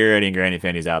interested to hear any Granny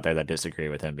Fannies out there that disagree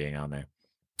with him being on there.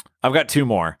 I've got 2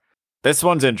 more. This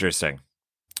one's interesting.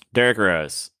 Derrick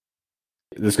Rose.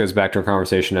 This goes back to a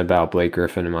conversation about Blake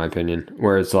Griffin, in my opinion,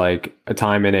 where it's like a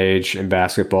time and age in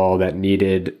basketball that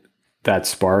needed that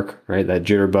spark, right? That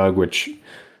jitterbug,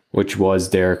 which was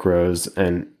Derrick Rose.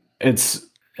 And it's,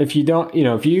 if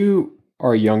you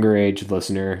are a younger age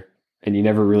listener and you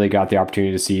never really got the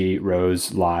opportunity to see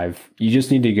Rose live, you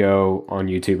just need to go on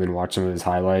YouTube and watch some of his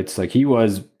highlights. Like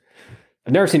I've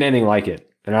never seen anything like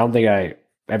it. And I don't think I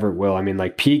ever will. I mean,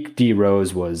 like peak D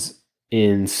Rose was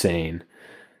insane.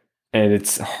 And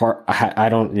it's hard. I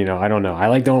don't know. I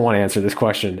don't want to answer this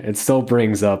question. It still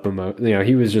brings up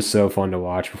he was just so fun to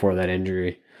watch before that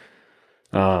injury.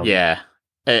 Yeah,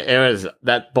 it was.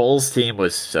 That Bulls team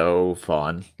was so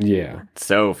fun. Yeah,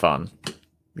 so fun.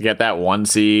 You get that 1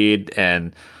 seed,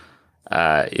 and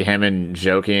him and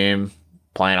Joakim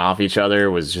playing off each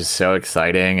other was just so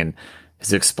exciting, and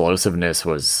his explosiveness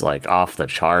was like off the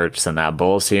charts. And that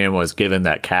Bulls team was giving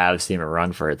that Cavs team a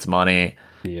run for its money.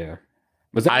 Yeah.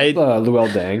 Was that Luol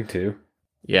Deng too?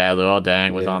 Yeah, Luol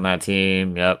Deng was on that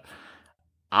team. Yep.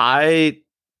 I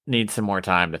need some more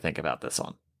time to think about this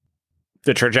one.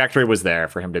 The trajectory was there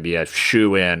for him to be a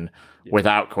shoe-in,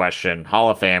 without question, Hall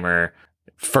of Famer,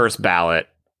 first ballot,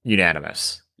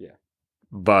 unanimous. Yeah.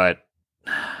 But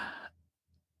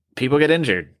people get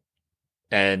injured.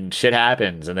 and shit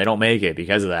happens and they don't make it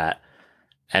because of that.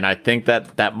 And I think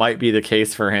that might be the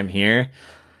case for him here.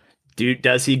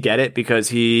 Does he get it because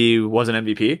he was an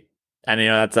MVP? And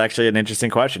that's actually an interesting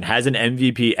question. Has an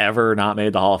MVP ever not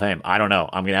made the Hall of Fame? I don't know.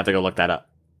 I'm gonna have to go look that up.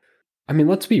 I mean,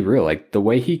 let's be real. Like the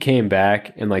way he came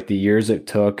back and like the years it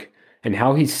took and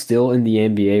how he's still in the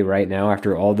NBA right now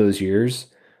after all those years,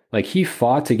 like he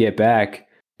fought to get back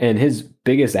and his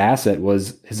biggest asset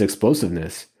was his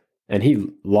explosiveness. And he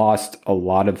lost a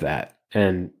lot of that.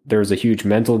 And there was a huge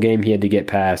mental game he had to get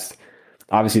past,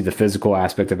 obviously the physical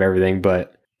aspect of everything.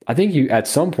 But I think at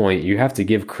some point you have to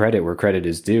give credit where credit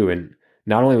is due. And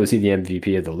not only was he the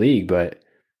MVP of the league, but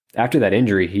after that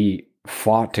injury, he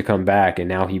fought to come back, and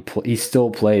now he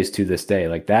still plays to this day.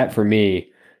 Like that for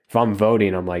me, if I'm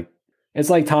voting, I'm like, it's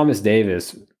like Thomas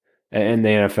Davis in the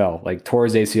NFL, like tore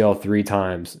his ACL 3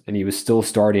 times, and he was still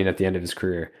starting at the end of his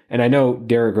career. And I know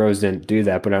Derrick Rose didn't do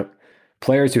that, but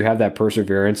players who have that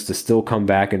perseverance to still come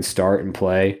back and start and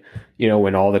play,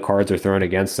 when all the cards are thrown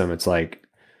against them, it's like,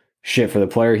 shit, for the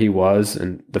player he was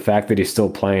and the fact that he's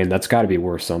still playing, that's got to be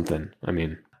worth something. I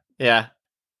mean, yeah,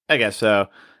 I guess so.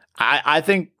 I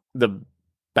think the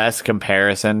best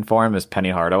comparison for him is Penny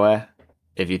Hardaway.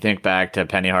 If you think back to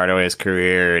Penny Hardaway's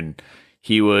career, and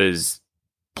he was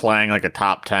playing like a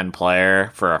top 10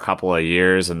 player for a couple of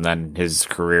years, and then his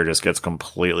career just gets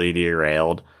completely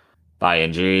derailed by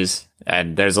injuries.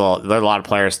 And there are a lot of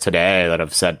players today that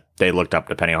have said they looked up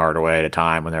to Penny Hardaway at a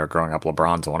time when they were growing up.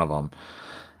 LeBron's one of them.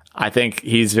 I think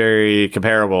he's very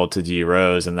comparable to D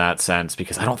Rose in that sense,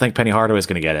 because I don't think Penny Hardaway is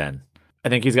going to get in. I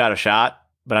think he's got a shot,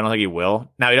 but I don't think he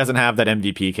will. Now, he doesn't have that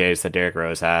MVP case that Derrick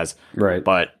Rose has. Right.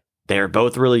 But they're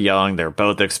both really young. They're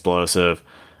both explosive.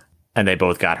 And they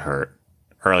both got hurt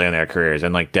early in their careers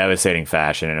in like devastating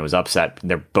fashion. And it was upset.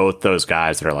 They're both those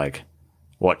guys that are like,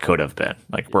 what could have been?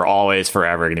 Like, we're always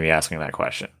forever going to be asking that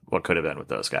question. What could have been with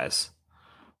those guys?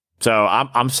 So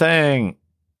I'm saying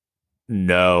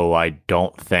no, I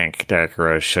don't think Derrick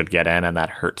Rose should get in. And that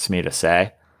hurts me to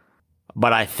say.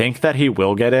 But I think that he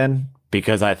will get in,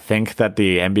 because I think that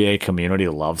the NBA community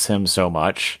loves him so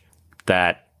much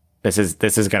that this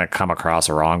is going to come across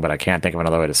wrong, but I can't think of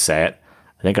another way to say it.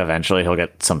 I think eventually he'll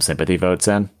get some sympathy votes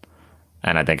in,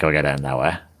 and I think he'll get in that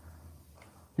way.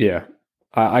 Yeah,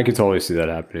 I could totally see that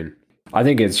happening. I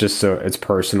think it's just it's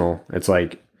personal. It's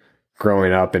like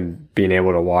growing up and being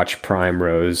able to watch Prime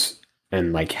Rose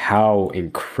and like how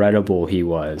incredible he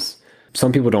was.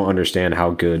 Some people don't understand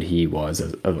how good he was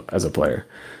as a player.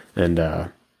 And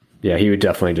yeah, he would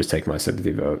definitely just take my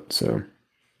sympathy vote. So,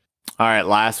 all right,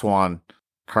 last one.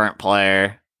 Current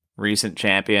player, recent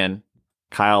champion,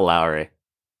 Kyle Lowry.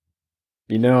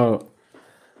 I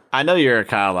know you're a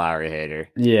Kyle Lowry hater.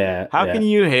 Yeah. How can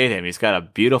you hate him? He's got a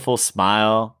beautiful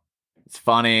smile. He's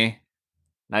funny.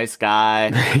 Nice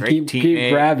guy. Great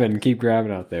teammate. Keep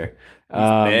grabbing out there.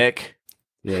 He's thick.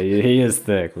 Yeah, he is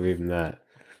thick. We'll give him that.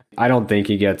 I don't think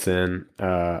he gets in.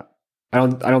 I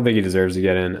don't think he deserves to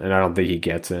get in, and I don't think he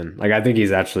gets in. Like, I think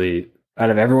he's actually, out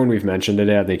of everyone we've mentioned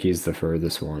today, I think he's the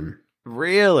furthest one.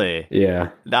 Really? Yeah.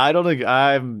 No, I don't think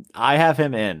I have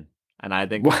him in, and I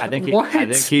think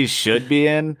he should be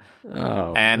in.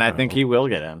 Oh, and I think he will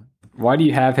get in. Why do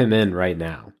you have him in right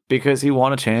now? Because he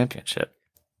won a championship.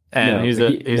 And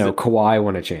Kawhi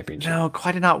won a championship. No,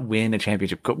 Kawhi did not win a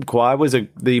championship. Kawhi was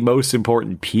the most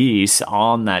important piece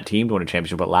on that team to win a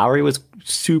championship, but Lowry was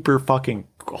super fucking,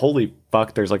 holy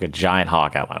fuck, there's like a giant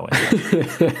hawk out my window.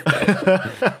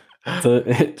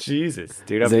 Jesus,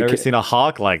 dude, I've never seen a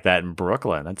hawk like that in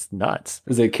Brooklyn. That's nuts.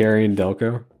 Is it carrying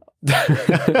Delco?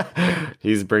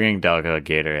 He's bringing Delco a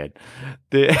Gatorade.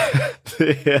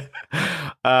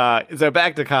 So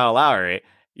back to Kyle Lowry.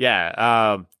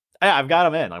 Yeah, I've got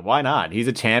him in. Like, why not? He's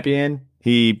a champion.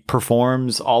 He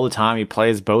performs all the time. He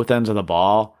plays both ends of the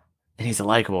ball, and he's a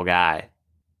likable guy.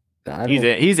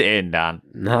 He's in, Don.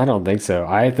 No, I don't think so.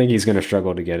 I think he's going to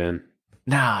struggle to get in.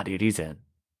 Nah, dude, he's in.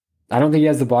 I don't think he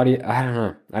has the body. I don't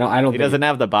know. I don't. He doesn't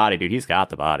have the body, dude. He's got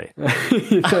the body.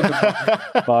 He's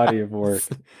got the body of work.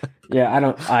 Yeah, I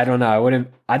don't know.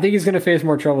 I think he's going to face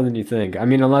more trouble than you think. I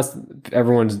mean, unless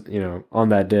everyone's on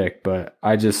that dick. But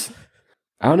I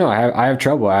don't know. I have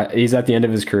trouble. He's at the end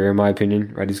of his career, in my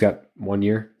opinion. Right? He's got 1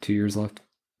 year, 2 years left.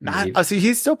 See,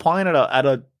 he's still playing at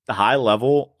a high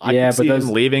level. I can see him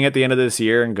leaving at the end of this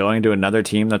year and going to another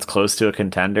team that's close to a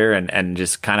contender and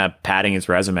just kind of padding his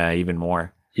resume even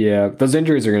more. Yeah, those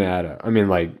injuries are going to add up. I mean,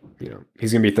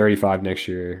 he's going to be 35 next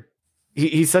year.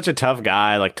 He's such a tough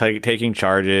guy, like taking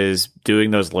charges,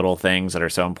 doing those little things that are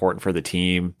so important for the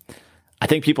team. I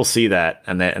think people see that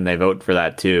and they vote for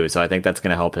that too. So I think that's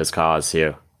going to help his cause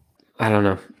too. I don't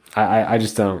know. I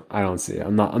just don't. I don't see it.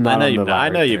 I'm I not know on the I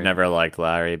know Lowry you've train. never liked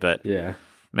Lowry, but Yeah.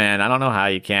 man, I don't know how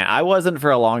you can't. I wasn't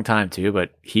for a long time too,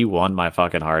 but he won my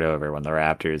fucking heart over when the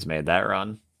Raptors made that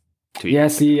run 2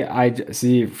 years Yeah, ago. see,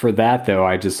 see for that though,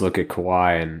 I just look at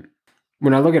Kawhi, and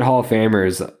when I look at Hall of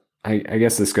Famers, I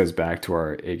guess this goes back to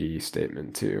our Iggy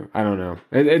statement too. I don't know.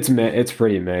 It's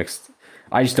pretty mixed.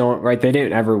 I just don't right. They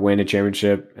didn't ever win a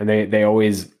championship, and they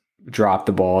always dropped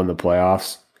the ball in the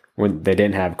playoffs when they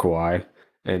didn't have Kawhi,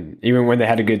 and even when they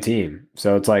had a good team.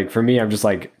 So it's like for me, I'm just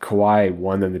like Kawhi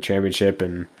won them the championship,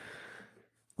 and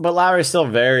But Lowry's still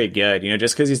very good.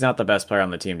 Just because he's not the best player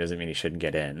on the team doesn't mean he shouldn't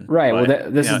get in. right. Well,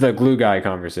 But this is the glue guy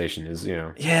conversation. Is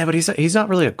yeah, but he's not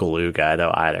really a glue guy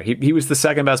though either. He was the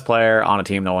second best player on a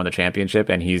team that won the championship,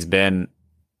 and he's been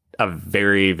a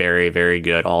very, very, very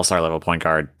good all-star level point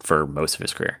guard for most of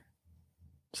his career.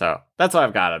 So that's why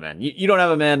I've got him in. You don't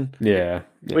have him in. yeah.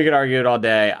 We could argue it all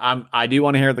day. I do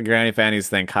want to hear what the Granny Fannies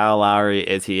think. Kyle Lowry,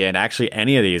 is he in? Actually,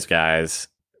 any of these guys?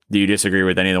 Do you disagree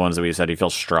with any of the ones that we said? Do you feel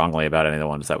strongly about any of the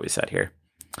ones that we said here?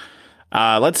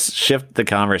 Let's shift the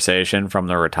conversation from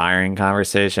the retiring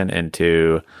conversation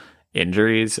into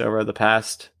injuries over the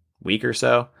past week or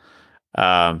so,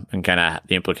 and kind of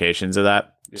the implications of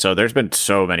that. So there's been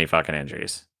so many fucking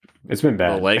injuries. It's been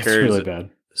bad. The Lakers, It's really bad.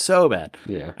 So bad.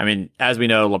 Yeah. I mean, as we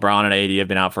know, LeBron and AD have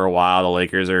been out for a while. The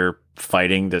Lakers are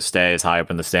fighting to stay as high up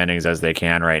in the standings as they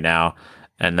can right now.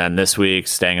 And then this week,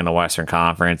 staying in the Western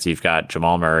Conference, you've got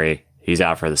Jamal Murray. He's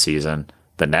out for the season.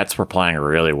 The Nets were playing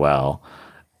really well.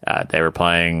 They were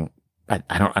playing.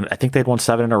 I think they'd won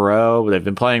 7 in a row. They've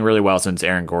been playing really well since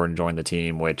Aaron Gordon joined the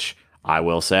team, which I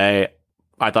will say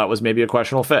I thought was maybe a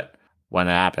questionable fit when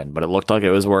it happened, but it looked like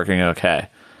it was working okay.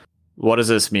 What does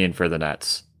this mean for the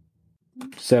Nets?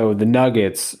 So the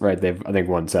Nuggets, right? They've I think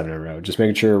won 7 in a row. Just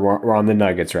making sure we're on the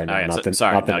Nuggets right now. Oh, yeah, not the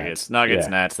Nuggets. Nets. Nuggets, Yeah.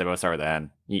 Nets. They both start with N.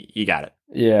 You got it.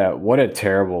 Yeah, what a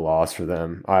terrible loss for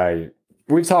them.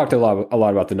 We've talked a lot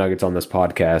about the Nuggets on this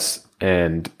podcast,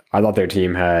 and I thought their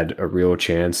team had a real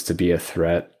chance to be a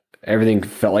threat. Everything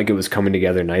felt like it was coming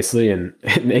together nicely, and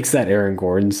it makes that Aaron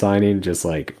Gordon signing just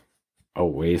like a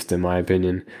waste, in my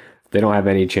opinion. They don't have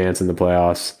any chance in the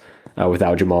playoffs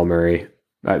without Jamal Murray.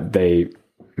 They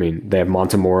have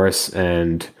Monte Morris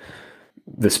and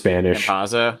the Spanish.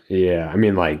 Pazo. Yeah, I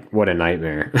mean, like, what a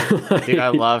nightmare. Dude, I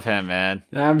love him, man.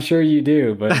 I'm sure you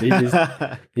do, but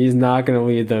he's not going to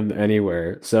lead them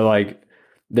anywhere. So, like,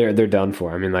 they're done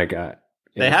for. I mean, like,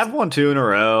 They have won 2 in a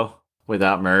row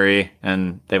without Murray,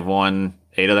 and they've won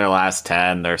 8 of their last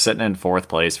 10. They're sitting in 4th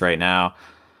place right now.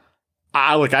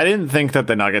 I didn't think that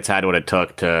the Nuggets had what it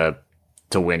took to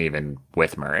win even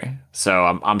with Murray. So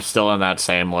I'm still in that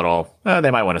same little.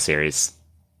 They might win a series,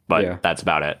 but that's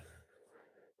about it.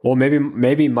 Well,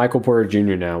 maybe Michael Porter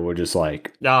Jr. now will just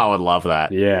like. Oh, I would love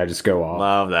that. Just go off.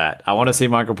 Love that. I want to see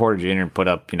Michael Porter Jr. put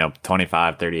up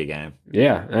 25, 30 a game.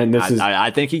 Yeah, and I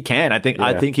think he can. I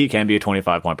think he can be a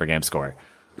 25 point per game scorer.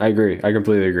 I agree. I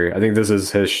completely agree. I think this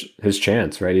is his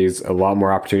chance, right? He's a lot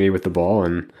more opportunity with the ball,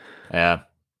 and yeah.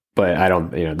 But I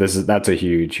don't. That's a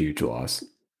huge loss.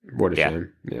 What a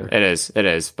shame. Yeah, it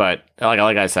is. But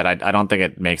like I said, I don't think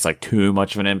it makes like too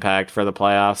much of an impact for the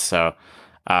playoffs. So,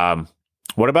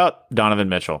 what about Donovan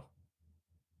Mitchell?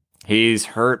 He's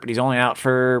hurt, but he's only out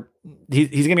for he's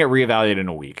going to get reevaluated in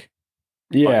a week.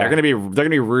 Yeah, but they're going to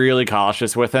be really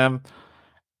cautious with him.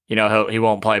 He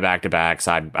won't play back to backs.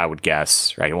 I would any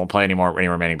right. He won't play any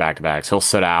remaining back to backs. He'll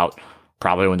sit out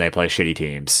probably when they play shitty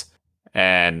teams,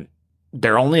 and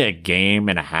they're only a game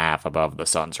and a half above the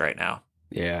Suns right now.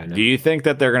 Yeah. Do you think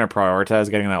that they're going to prioritize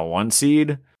getting that 1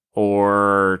 seed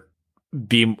or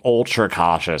be ultra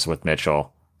cautious with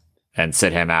Mitchell and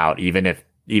sit him out, even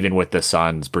with the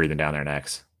Suns breathing down their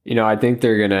necks? I think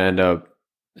they're going to end up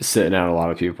sitting out a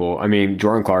lot of people. I mean,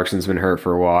 Jordan Clarkson's been hurt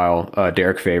for a while.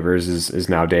 Derek Favors is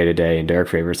now day to day, and Derek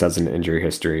Favors has an injury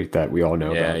history that we all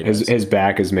know about. His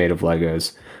back is made of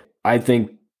Legos. I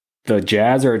think the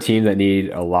Jazz are a team that need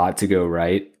a lot to go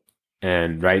right,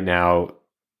 and right now,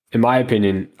 in my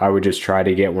opinion, I would just try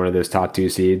to get one of those top 2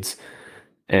 seeds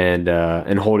and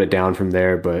hold it down from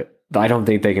there. But I don't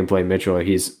think they can play Mitchell.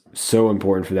 He's so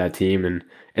important for that team, and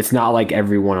it's not like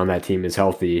everyone on that team is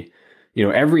healthy.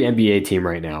 Every NBA team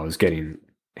right now is getting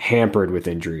hampered with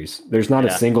injuries. There's not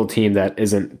a single team that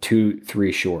isn't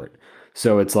 2-3 short.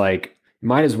 So it's like,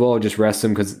 might as well just rest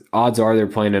them because odds are they're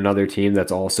playing another team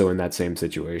that's also in that same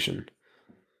situation.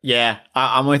 Yeah,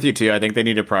 I'm with you too. I think they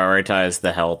need to prioritize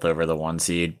the health over the 1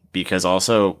 seed because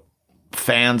also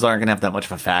fans aren't going to have that much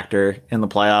of a factor in the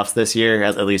playoffs this year.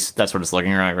 At least that's what it's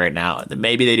looking like right now.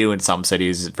 Maybe they do in some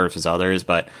cities versus others,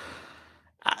 but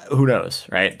who knows,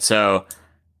 right? So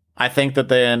I think that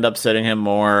they end up sitting him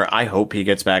more. I hope he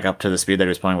gets back up to the speed that he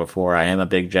was playing before. I am a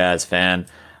big Jazz fan.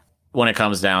 When it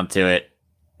comes down to it,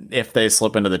 if they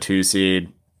slip into the 2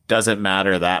 seed, doesn't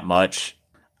matter that much.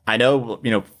 I know,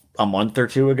 a month or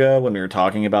two ago when we were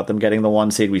talking about them getting the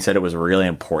 1 seed, we said it was really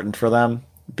important for them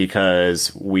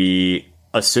because we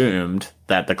assumed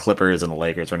that the Clippers and the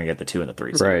Lakers were going to get the 2 and the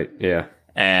 3 seed. Right, yeah.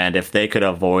 And if they could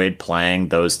avoid playing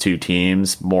those 2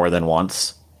 teams more than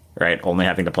once, right, only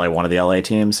having to play one of the LA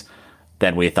teams,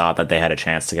 then we thought that they had a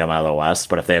chance to come out of the West.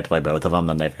 But if they have to play both of them,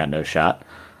 then they've got no shot.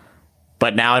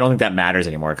 But now I don't think that matters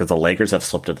anymore because the Lakers have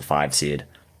slipped to the 5 seed.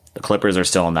 The Clippers are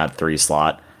still in that 3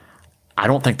 slot. I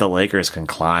don't think the Lakers can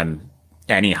climb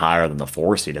any higher than the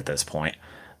 4 seed at this point.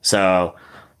 So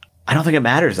I don't think it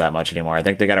matters that much anymore. I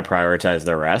think they got to prioritize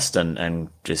their rest and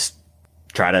just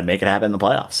try to make it happen in the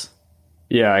playoffs.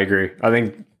 Yeah, I agree. I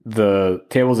think the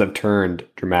tables have turned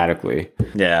dramatically.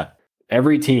 Yeah.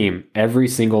 Every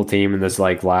single team in this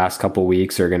last couple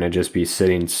weeks are going to just be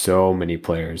sitting so many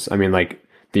players. I mean,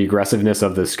 the aggressiveness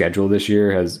of the schedule this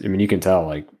year you can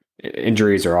tell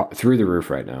injuries are through the roof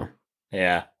right now.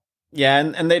 Yeah. Yeah.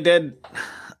 And they did,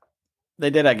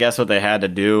 I guess, what they had to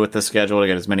do with the schedule to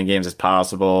get as many games as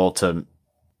possible to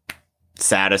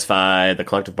satisfy the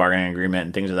collective bargaining agreement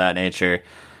and things of that nature.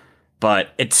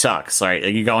 But it sucks, right?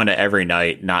 You go into every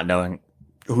night not knowing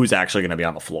who's actually going to be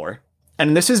on the floor.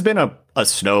 And this has been a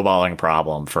snowballing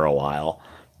problem for a while,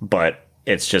 but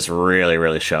it's just really,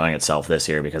 really showing itself this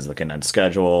year because of the condensed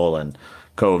schedule and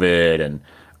COVID and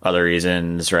other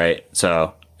reasons, right?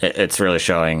 So it's really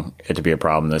showing it to be a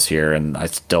problem this year, and I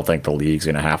still think the league's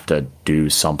going to have to do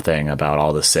something about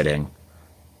all the sitting.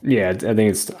 Yeah, I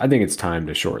think it's time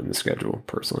to shorten the schedule,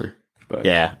 personally. But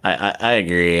yeah, I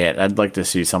agree. I'd like to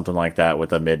see something like that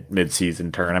with a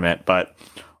mid-season tournament, but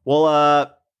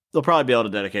they'll probably be able to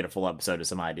dedicate a full episode to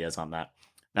some ideas on that.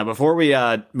 Now, before we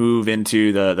move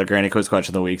into the Granny Quiz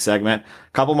Question of the Week segment,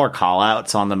 a couple more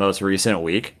call-outs on the most recent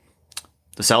week.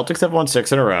 The Celtics have won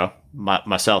 6 in a row. My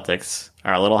Celtics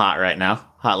are a little hot right now.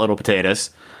 Hot little potatoes.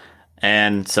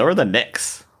 And so are the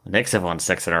Knicks. The Knicks have won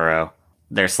 6 in a row.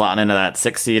 They're slotting into that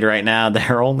 6 seed right now.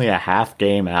 They're only a half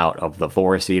game out of the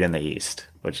 4 seed in the East,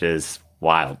 which is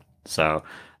wild. So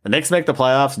the Knicks make the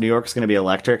playoffs. New York's going to be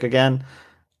electric again.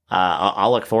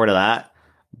 I'll look forward to that.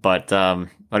 But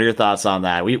what are your thoughts on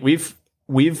that?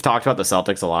 We've talked about the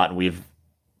Celtics a lot, and we've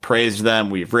praised them.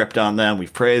 We've ripped on them.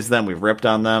 We've praised them. We've ripped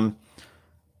on them.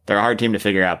 They're a hard team to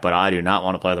figure out, but I do not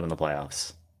want to play them in the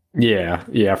playoffs.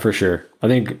 Yeah, for sure. I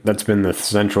think that's been the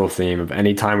central theme of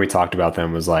any time we talked about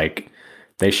them was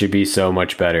they should be so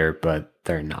much better, but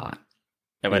they're not.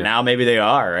 Yeah, but now maybe they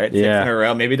are, right? 6 in a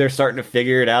row. Maybe they're starting to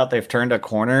figure it out. They've turned a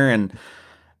corner, and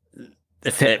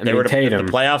if the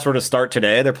playoffs were to start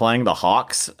today, they're playing the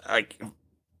Hawks.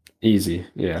 Easy,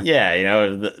 yeah.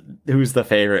 Yeah, who's the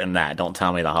favorite in that? Don't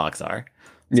tell me the Hawks are.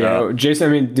 So, yeah,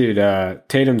 Jason,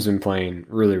 Tatum's been playing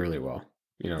really, really well.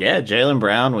 Yeah, Jaylen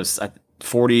Brown was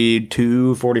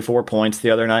 42, 44 points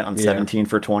the other night on 17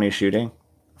 for 20 shooting.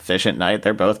 Efficient night.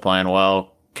 They're both playing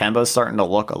well. Kemba's starting to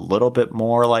look a little bit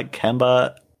more like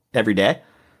Kemba every day.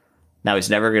 Now, he's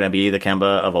never going to be the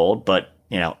Kemba of old, but,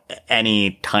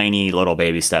 any tiny little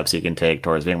baby steps he can take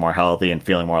towards being more healthy and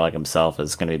feeling more like himself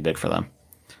is going to be big for them.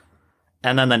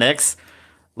 And then the Knicks,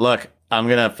 look, I'm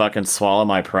going to fucking swallow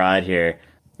my pride here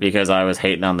because I was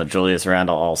hating on the Julius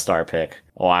Randle All-Star pick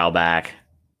a while back,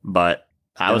 but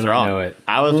I was wrong.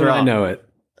 I was wrong. I know it.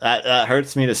 That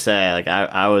hurts me to say.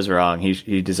 I was wrong.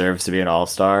 He deserves to be an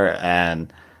All-Star,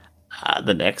 and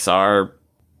the Knicks are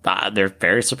they're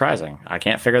very surprising. I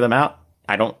can't figure them out.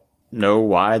 I don't know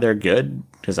why they're good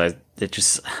because is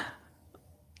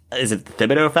it the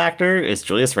Thibodeau factor? Is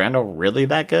Julius Randle really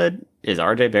that good? Is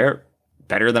RJ Barrett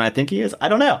better than I think he is? I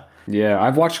don't know. Yeah,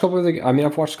 I've watched a couple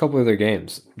of their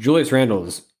games. Julius Randle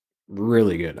is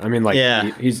really good. I mean,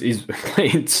 he's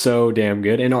playing so damn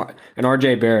good, and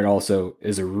RJ Barrett also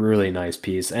is a really nice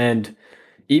piece. And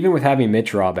even with having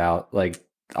Mitch Rob out,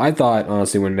 I thought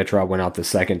honestly when Mitch Rob went out the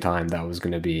second time that was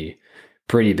going to be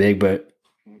pretty big, but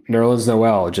Nerlens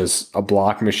Noel just a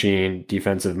block machine,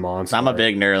 defensive monster. I'm a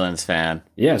big Nerlens fan.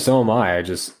 Yeah, so am I. I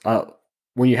just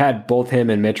when you had both him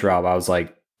and Mitch Rob, I was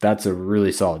like, that's a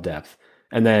really solid depth.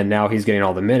 And then now he's getting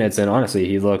all the minutes, and honestly,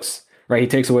 he looks right. He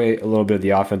takes away a little bit of the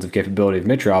offensive capability of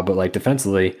Mitch Rob, but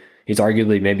defensively, he's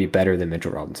arguably maybe better than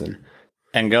Mitchell Robinson.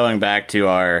 And going back to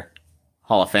our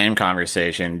Hall of Fame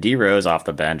conversation, D Rose off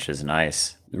the bench is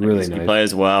nice. Really nice. He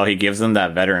plays well. He gives them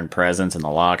that veteran presence in the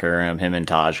locker room. Him and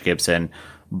Taj Gibson,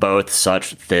 both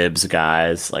such Thibs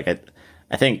guys.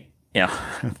 I think you know,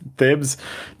 Thibs,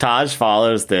 Taj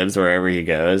follows Thibs wherever he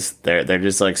goes. They're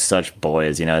just like such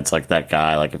boys, you know. It's like that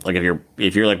guy. Like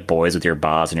if you're like boys with your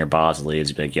boss and your boss leaves,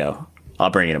 you'd be like, yo, I'll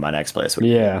bring you to my next place.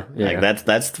 Yeah. Like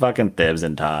that's fucking Thibs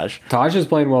and Taj. Taj is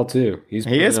playing well too. He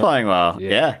is playing well.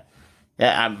 Yeah.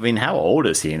 Yeah, I mean, how old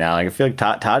is he now? Like, I feel like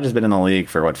Taj has been in the league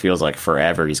for what feels like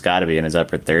forever. He's got to be in his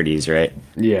upper 30s, right?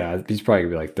 Yeah, he's probably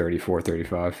going to be like 34,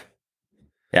 35.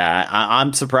 Yeah,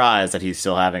 I'm surprised that he's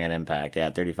still having an impact. Yeah,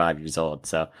 35 years old.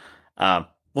 So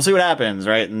we'll see what happens,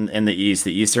 right? In the East.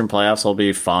 The Eastern playoffs will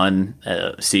be fun.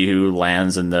 See who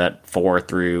lands in the 4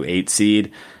 through 8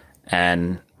 seed.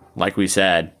 And like we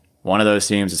said, one of those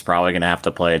teams is probably going to have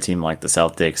to play a team like the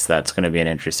Celtics. That's going to be an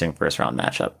interesting first round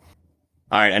matchup.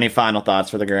 All right, any final thoughts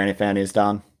for the Granny Fannies,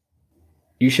 Don?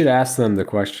 You should ask them the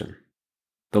question.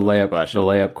 The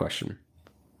layup question.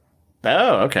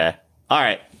 Oh, okay. All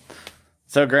right.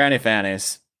 So, Granny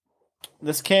Fannies.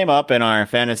 This came up in our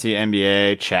fantasy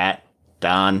NBA chat.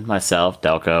 Don, myself,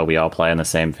 Delco, we all play in the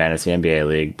same fantasy NBA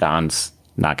league. Don's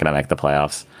not going to make the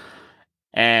playoffs.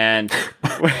 And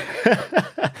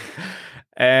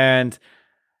and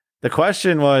the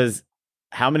question was,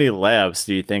 how many layups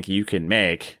do you think you can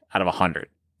make out of 100?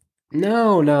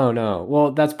 No.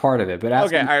 Well, that's part of it. But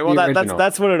okay, all right. Well,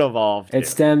 that's what it evolved. It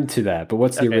stemmed to that. But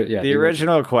what's the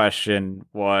original question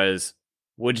was: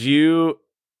 would you,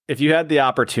 if you had the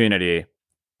opportunity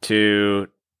to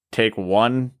take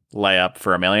one layup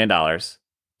for $1 million,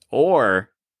 or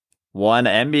one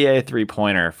NBA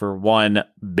 3-pointer for $1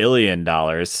 billion,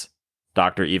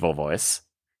 Dr. Evil Voice,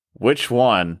 which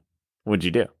one would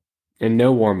you do? And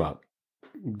no warm up.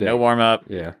 No warm up.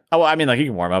 Yeah. Oh, well, I mean, like you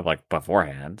can warm up like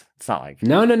beforehand. It's not like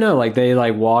no. Like they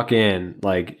like walk in,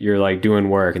 like you're like doing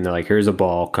work, and they're like, "Here's a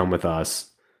ball, come with us.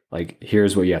 Like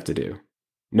here's what you have to do."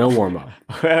 No warm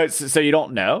up. So you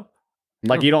don't know.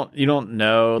 No. Like you don't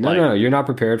know. No, you're not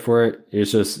prepared for it.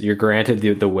 It's just you're granted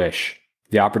the wish,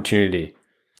 the opportunity.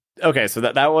 Okay, so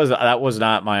that was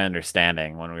not my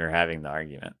understanding when we were having the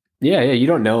argument. Yeah, you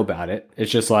don't know about it.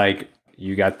 It's just like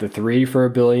you got the 3 for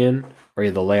 $1 billion. Or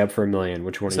the layup for $1 million.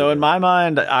 Which one? So in my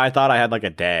mind, I thought I had like a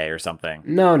day or something.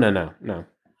 No.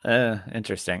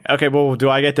 Interesting. Okay, well, do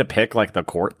I get to pick like the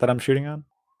court that I'm shooting on?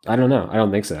 I don't know. I don't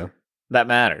think so. That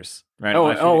matters, right?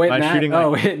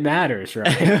 It matters, right?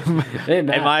 It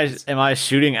matters. Am I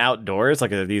shooting outdoors?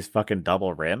 Like, are these fucking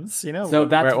double rims? You know, so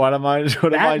what am I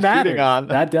shooting on?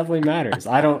 That definitely matters.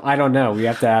 I don't know. We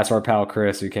have to ask our pal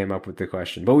Chris, who came up with the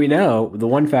question. But we know the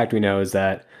one fact we know is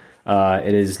that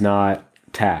it is not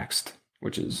taxed,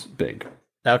 which is big.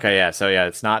 Okay, yeah. So yeah,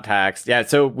 it's not taxed. Yeah,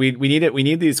 so we need it. We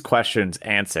need these questions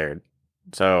answered.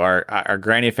 So our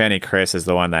Granny Fanny Chris is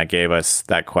the one that gave us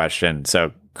that question.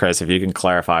 So Chris, if you can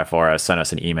clarify for us, send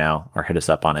us an email or hit us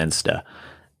up on Insta,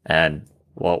 and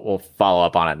we'll follow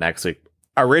up on it next week.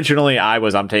 Originally,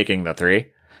 I'm taking the 3.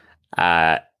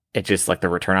 It just like the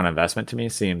return on investment to me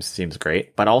seems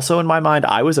great. But also in my mind,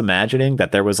 I was imagining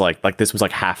that there was like this was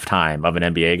like halftime of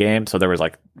an NBA game, so there was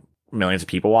like millions of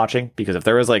people watching, because if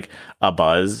there was like a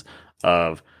buzz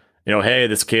of, you know, hey,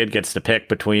 this kid gets to pick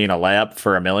between a layup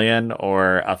for $1 million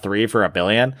or a 3 for $1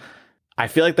 billion, I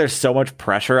feel like there's so much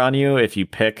pressure on you if you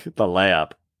pick the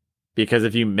layup, because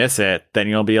if you miss it, then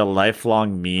you'll be a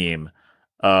lifelong meme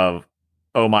of,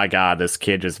 oh my god, this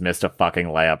kid just missed a fucking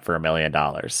layup for $1 million.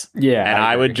 Yeah, and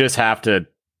I would just have to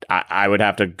I would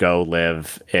have to go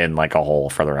live in like a hole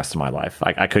for the rest of my life.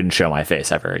 Like I couldn't show my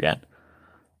face ever again.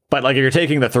 But like if you're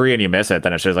taking the 3 and you miss it,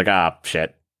 then it's just like,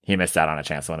 shit, he missed out on a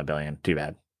chance to win $1 billion. Too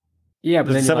bad. Yeah,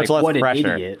 but then so much less what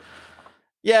pressure. An idiot.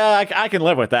 Yeah, I can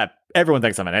live with that. Everyone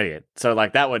thinks I'm an idiot, so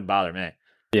like that wouldn't bother me.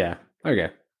 Yeah. Okay.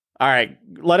 All right.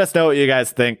 Let us know what you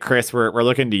guys think, Chris. We're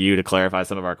looking to you to clarify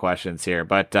some of our questions here,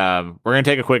 but we're gonna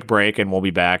take a quick break and we'll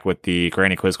be back with the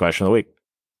Granny Quiz question of the week.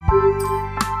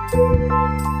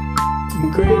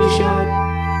 Granny shot.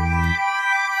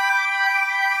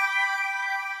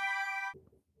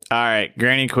 All right,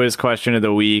 Granny Quiz question of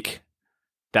the week.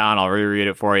 Don, I'll reread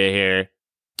it for you here.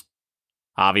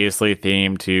 Obviously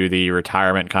themed to the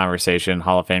retirement conversation,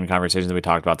 Hall of Fame conversation that we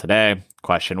talked about today.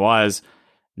 Question was,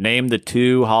 name the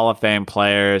 2 Hall of Fame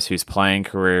players whose playing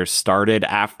careers started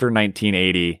after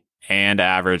 1980 and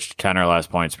averaged 10 or less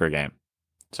points per game.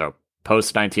 So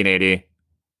post 1980,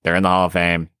 they're in the Hall of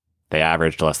Fame. They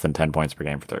averaged less than 10 points per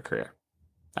game for their career.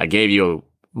 I gave you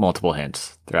multiple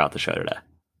hints throughout the show today.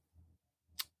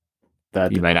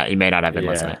 That you may not have been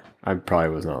listening. I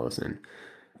probably was not listening.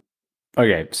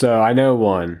 Okay, so I know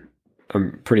one.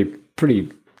 I'm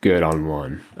pretty good on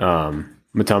one.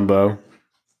 Mutombo.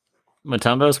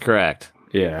 Mutombo's correct.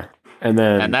 Yeah, and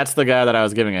that's the guy that I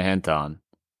was giving a hint on.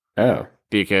 Oh,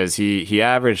 because he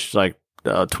averaged like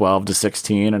 12 to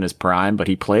 16 in his prime, but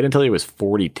he played until he was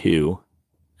 42.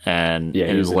 And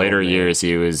in his later years,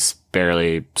 he was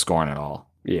barely scoring at all.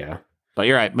 Yeah. But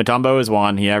you're right. Mutombo is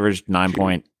one. He averaged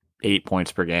 9.8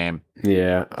 points per game.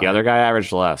 Yeah. The other guy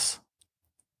averaged less.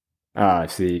 I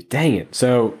see. Dang it.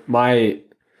 So I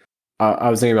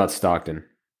was thinking about Stockton.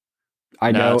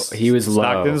 I know he was low.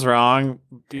 Stockton's wrong.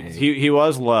 He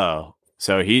was low.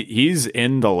 So he's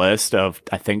in the list of,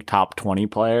 I think, top 20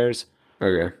 players.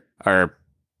 Okay. Or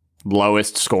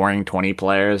lowest scoring 20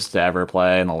 players to ever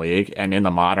play in the league. And in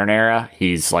the modern era,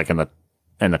 he's like in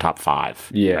the top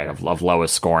 5 right, of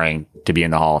lowest scoring to be in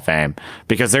the Hall of Fame.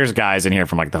 Because there's guys in here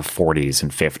from like the 40s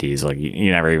and 50s. Like you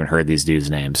never even heard these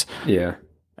dudes' names. Yeah.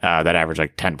 That average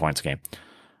like 10 points a game.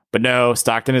 But no,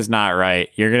 Stockton is not right.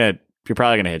 You're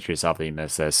probably gonna hit yourself that you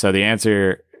missed this. So the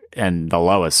answer and the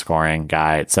lowest scoring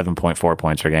guy at 7.4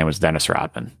 points per game was Dennis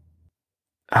Rodman.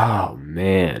 Oh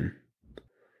man.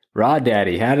 Rod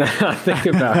Daddy, how did I think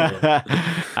about it?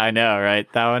 I know, right?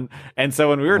 That one. And so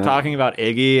when we were talking about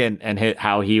Iggy and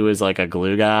how he was like a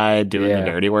glue guy doing the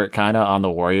dirty work kind of on the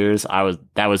Warriors,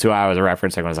 that was who I was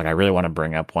referencing. I was like, I really want to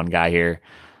bring up one guy here.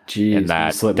 Jeez, and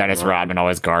that Dennis Rodman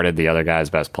always guarded the other guy's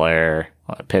best player,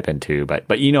 Pippen too.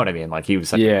 But you know what I mean? Like he was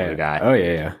such a glue guy. Oh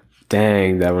yeah.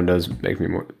 Dang, that one does make me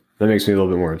more. That makes me a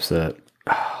little bit more upset.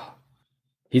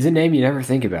 He's a name you never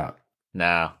think about.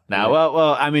 No.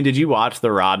 Well, I mean, did you watch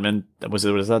the Rodman? Was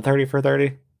that 30 for 30?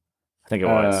 I think it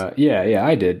was. Yeah,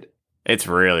 I did. It's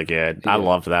really good. Yeah. I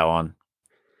loved that one.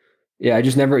 Yeah, I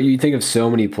just never. You think of so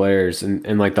many players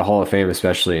in like the Hall of Fame,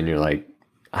 especially, and you're like,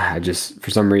 I just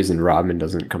for some reason Rodman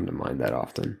doesn't come to mind that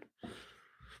often.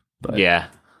 But yeah,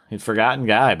 he's a forgotten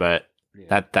guy, but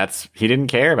that's he didn't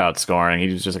care about scoring.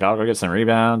 He was just like, I'll go get some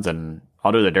rebounds and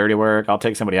I'll do the dirty work. I'll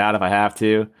take somebody out if I have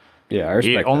to. Yeah, I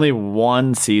respect only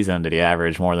one season did he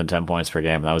average more than 10 points per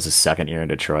game, and that was his second year in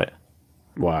Detroit.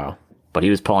 Wow. But he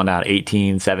was pulling out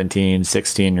 18, 17,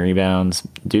 16 rebounds.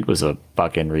 Dude was a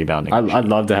fucking rebounding machine. I'd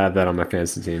love to have that on my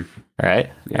fantasy team. All right.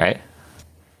 All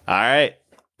right.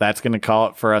 That's going to call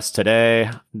it for us today.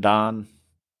 Don,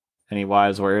 any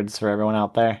wise words for everyone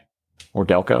out there? Or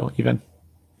Delco, even?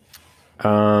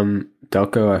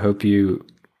 Delco, I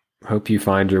hope you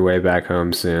find your way back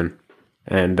home soon.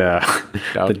 And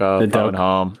Delco going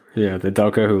home. Yeah, the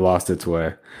Delco who lost its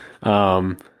way.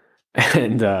 And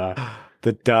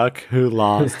the duck who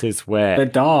lost his way. The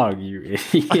dog, you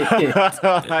idiot.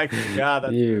 Oh my God,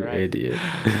 that's you right. idiot.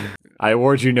 I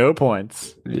award you no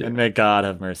points, and may God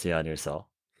have mercy on your soul.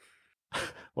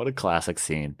 What a classic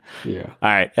scene. Yeah. All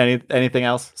right. Anything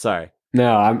else? Sorry.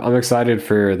 No, I'm excited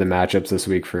for the matchups this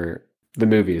week for the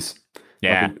movies.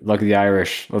 Yeah. Lucky the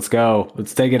Irish. Let's go.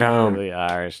 Let's take it home. The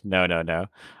Irish. No.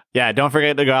 Yeah, don't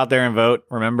forget to go out there and vote.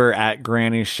 Remember, at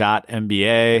Granny Shot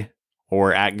NBA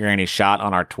or at Granny Shot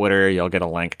on our Twitter. You'll get a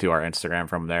link to our Instagram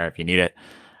from there if you need it.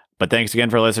 But thanks again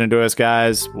for listening to us,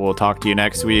 guys. We'll talk to you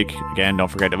next week. Again, don't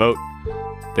forget to vote.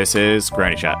 This is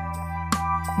Granny Shot.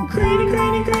 Granny,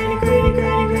 granny, granny, granny,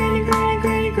 granny, granny,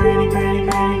 granny, granny, granny, granny,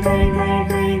 granny, granny.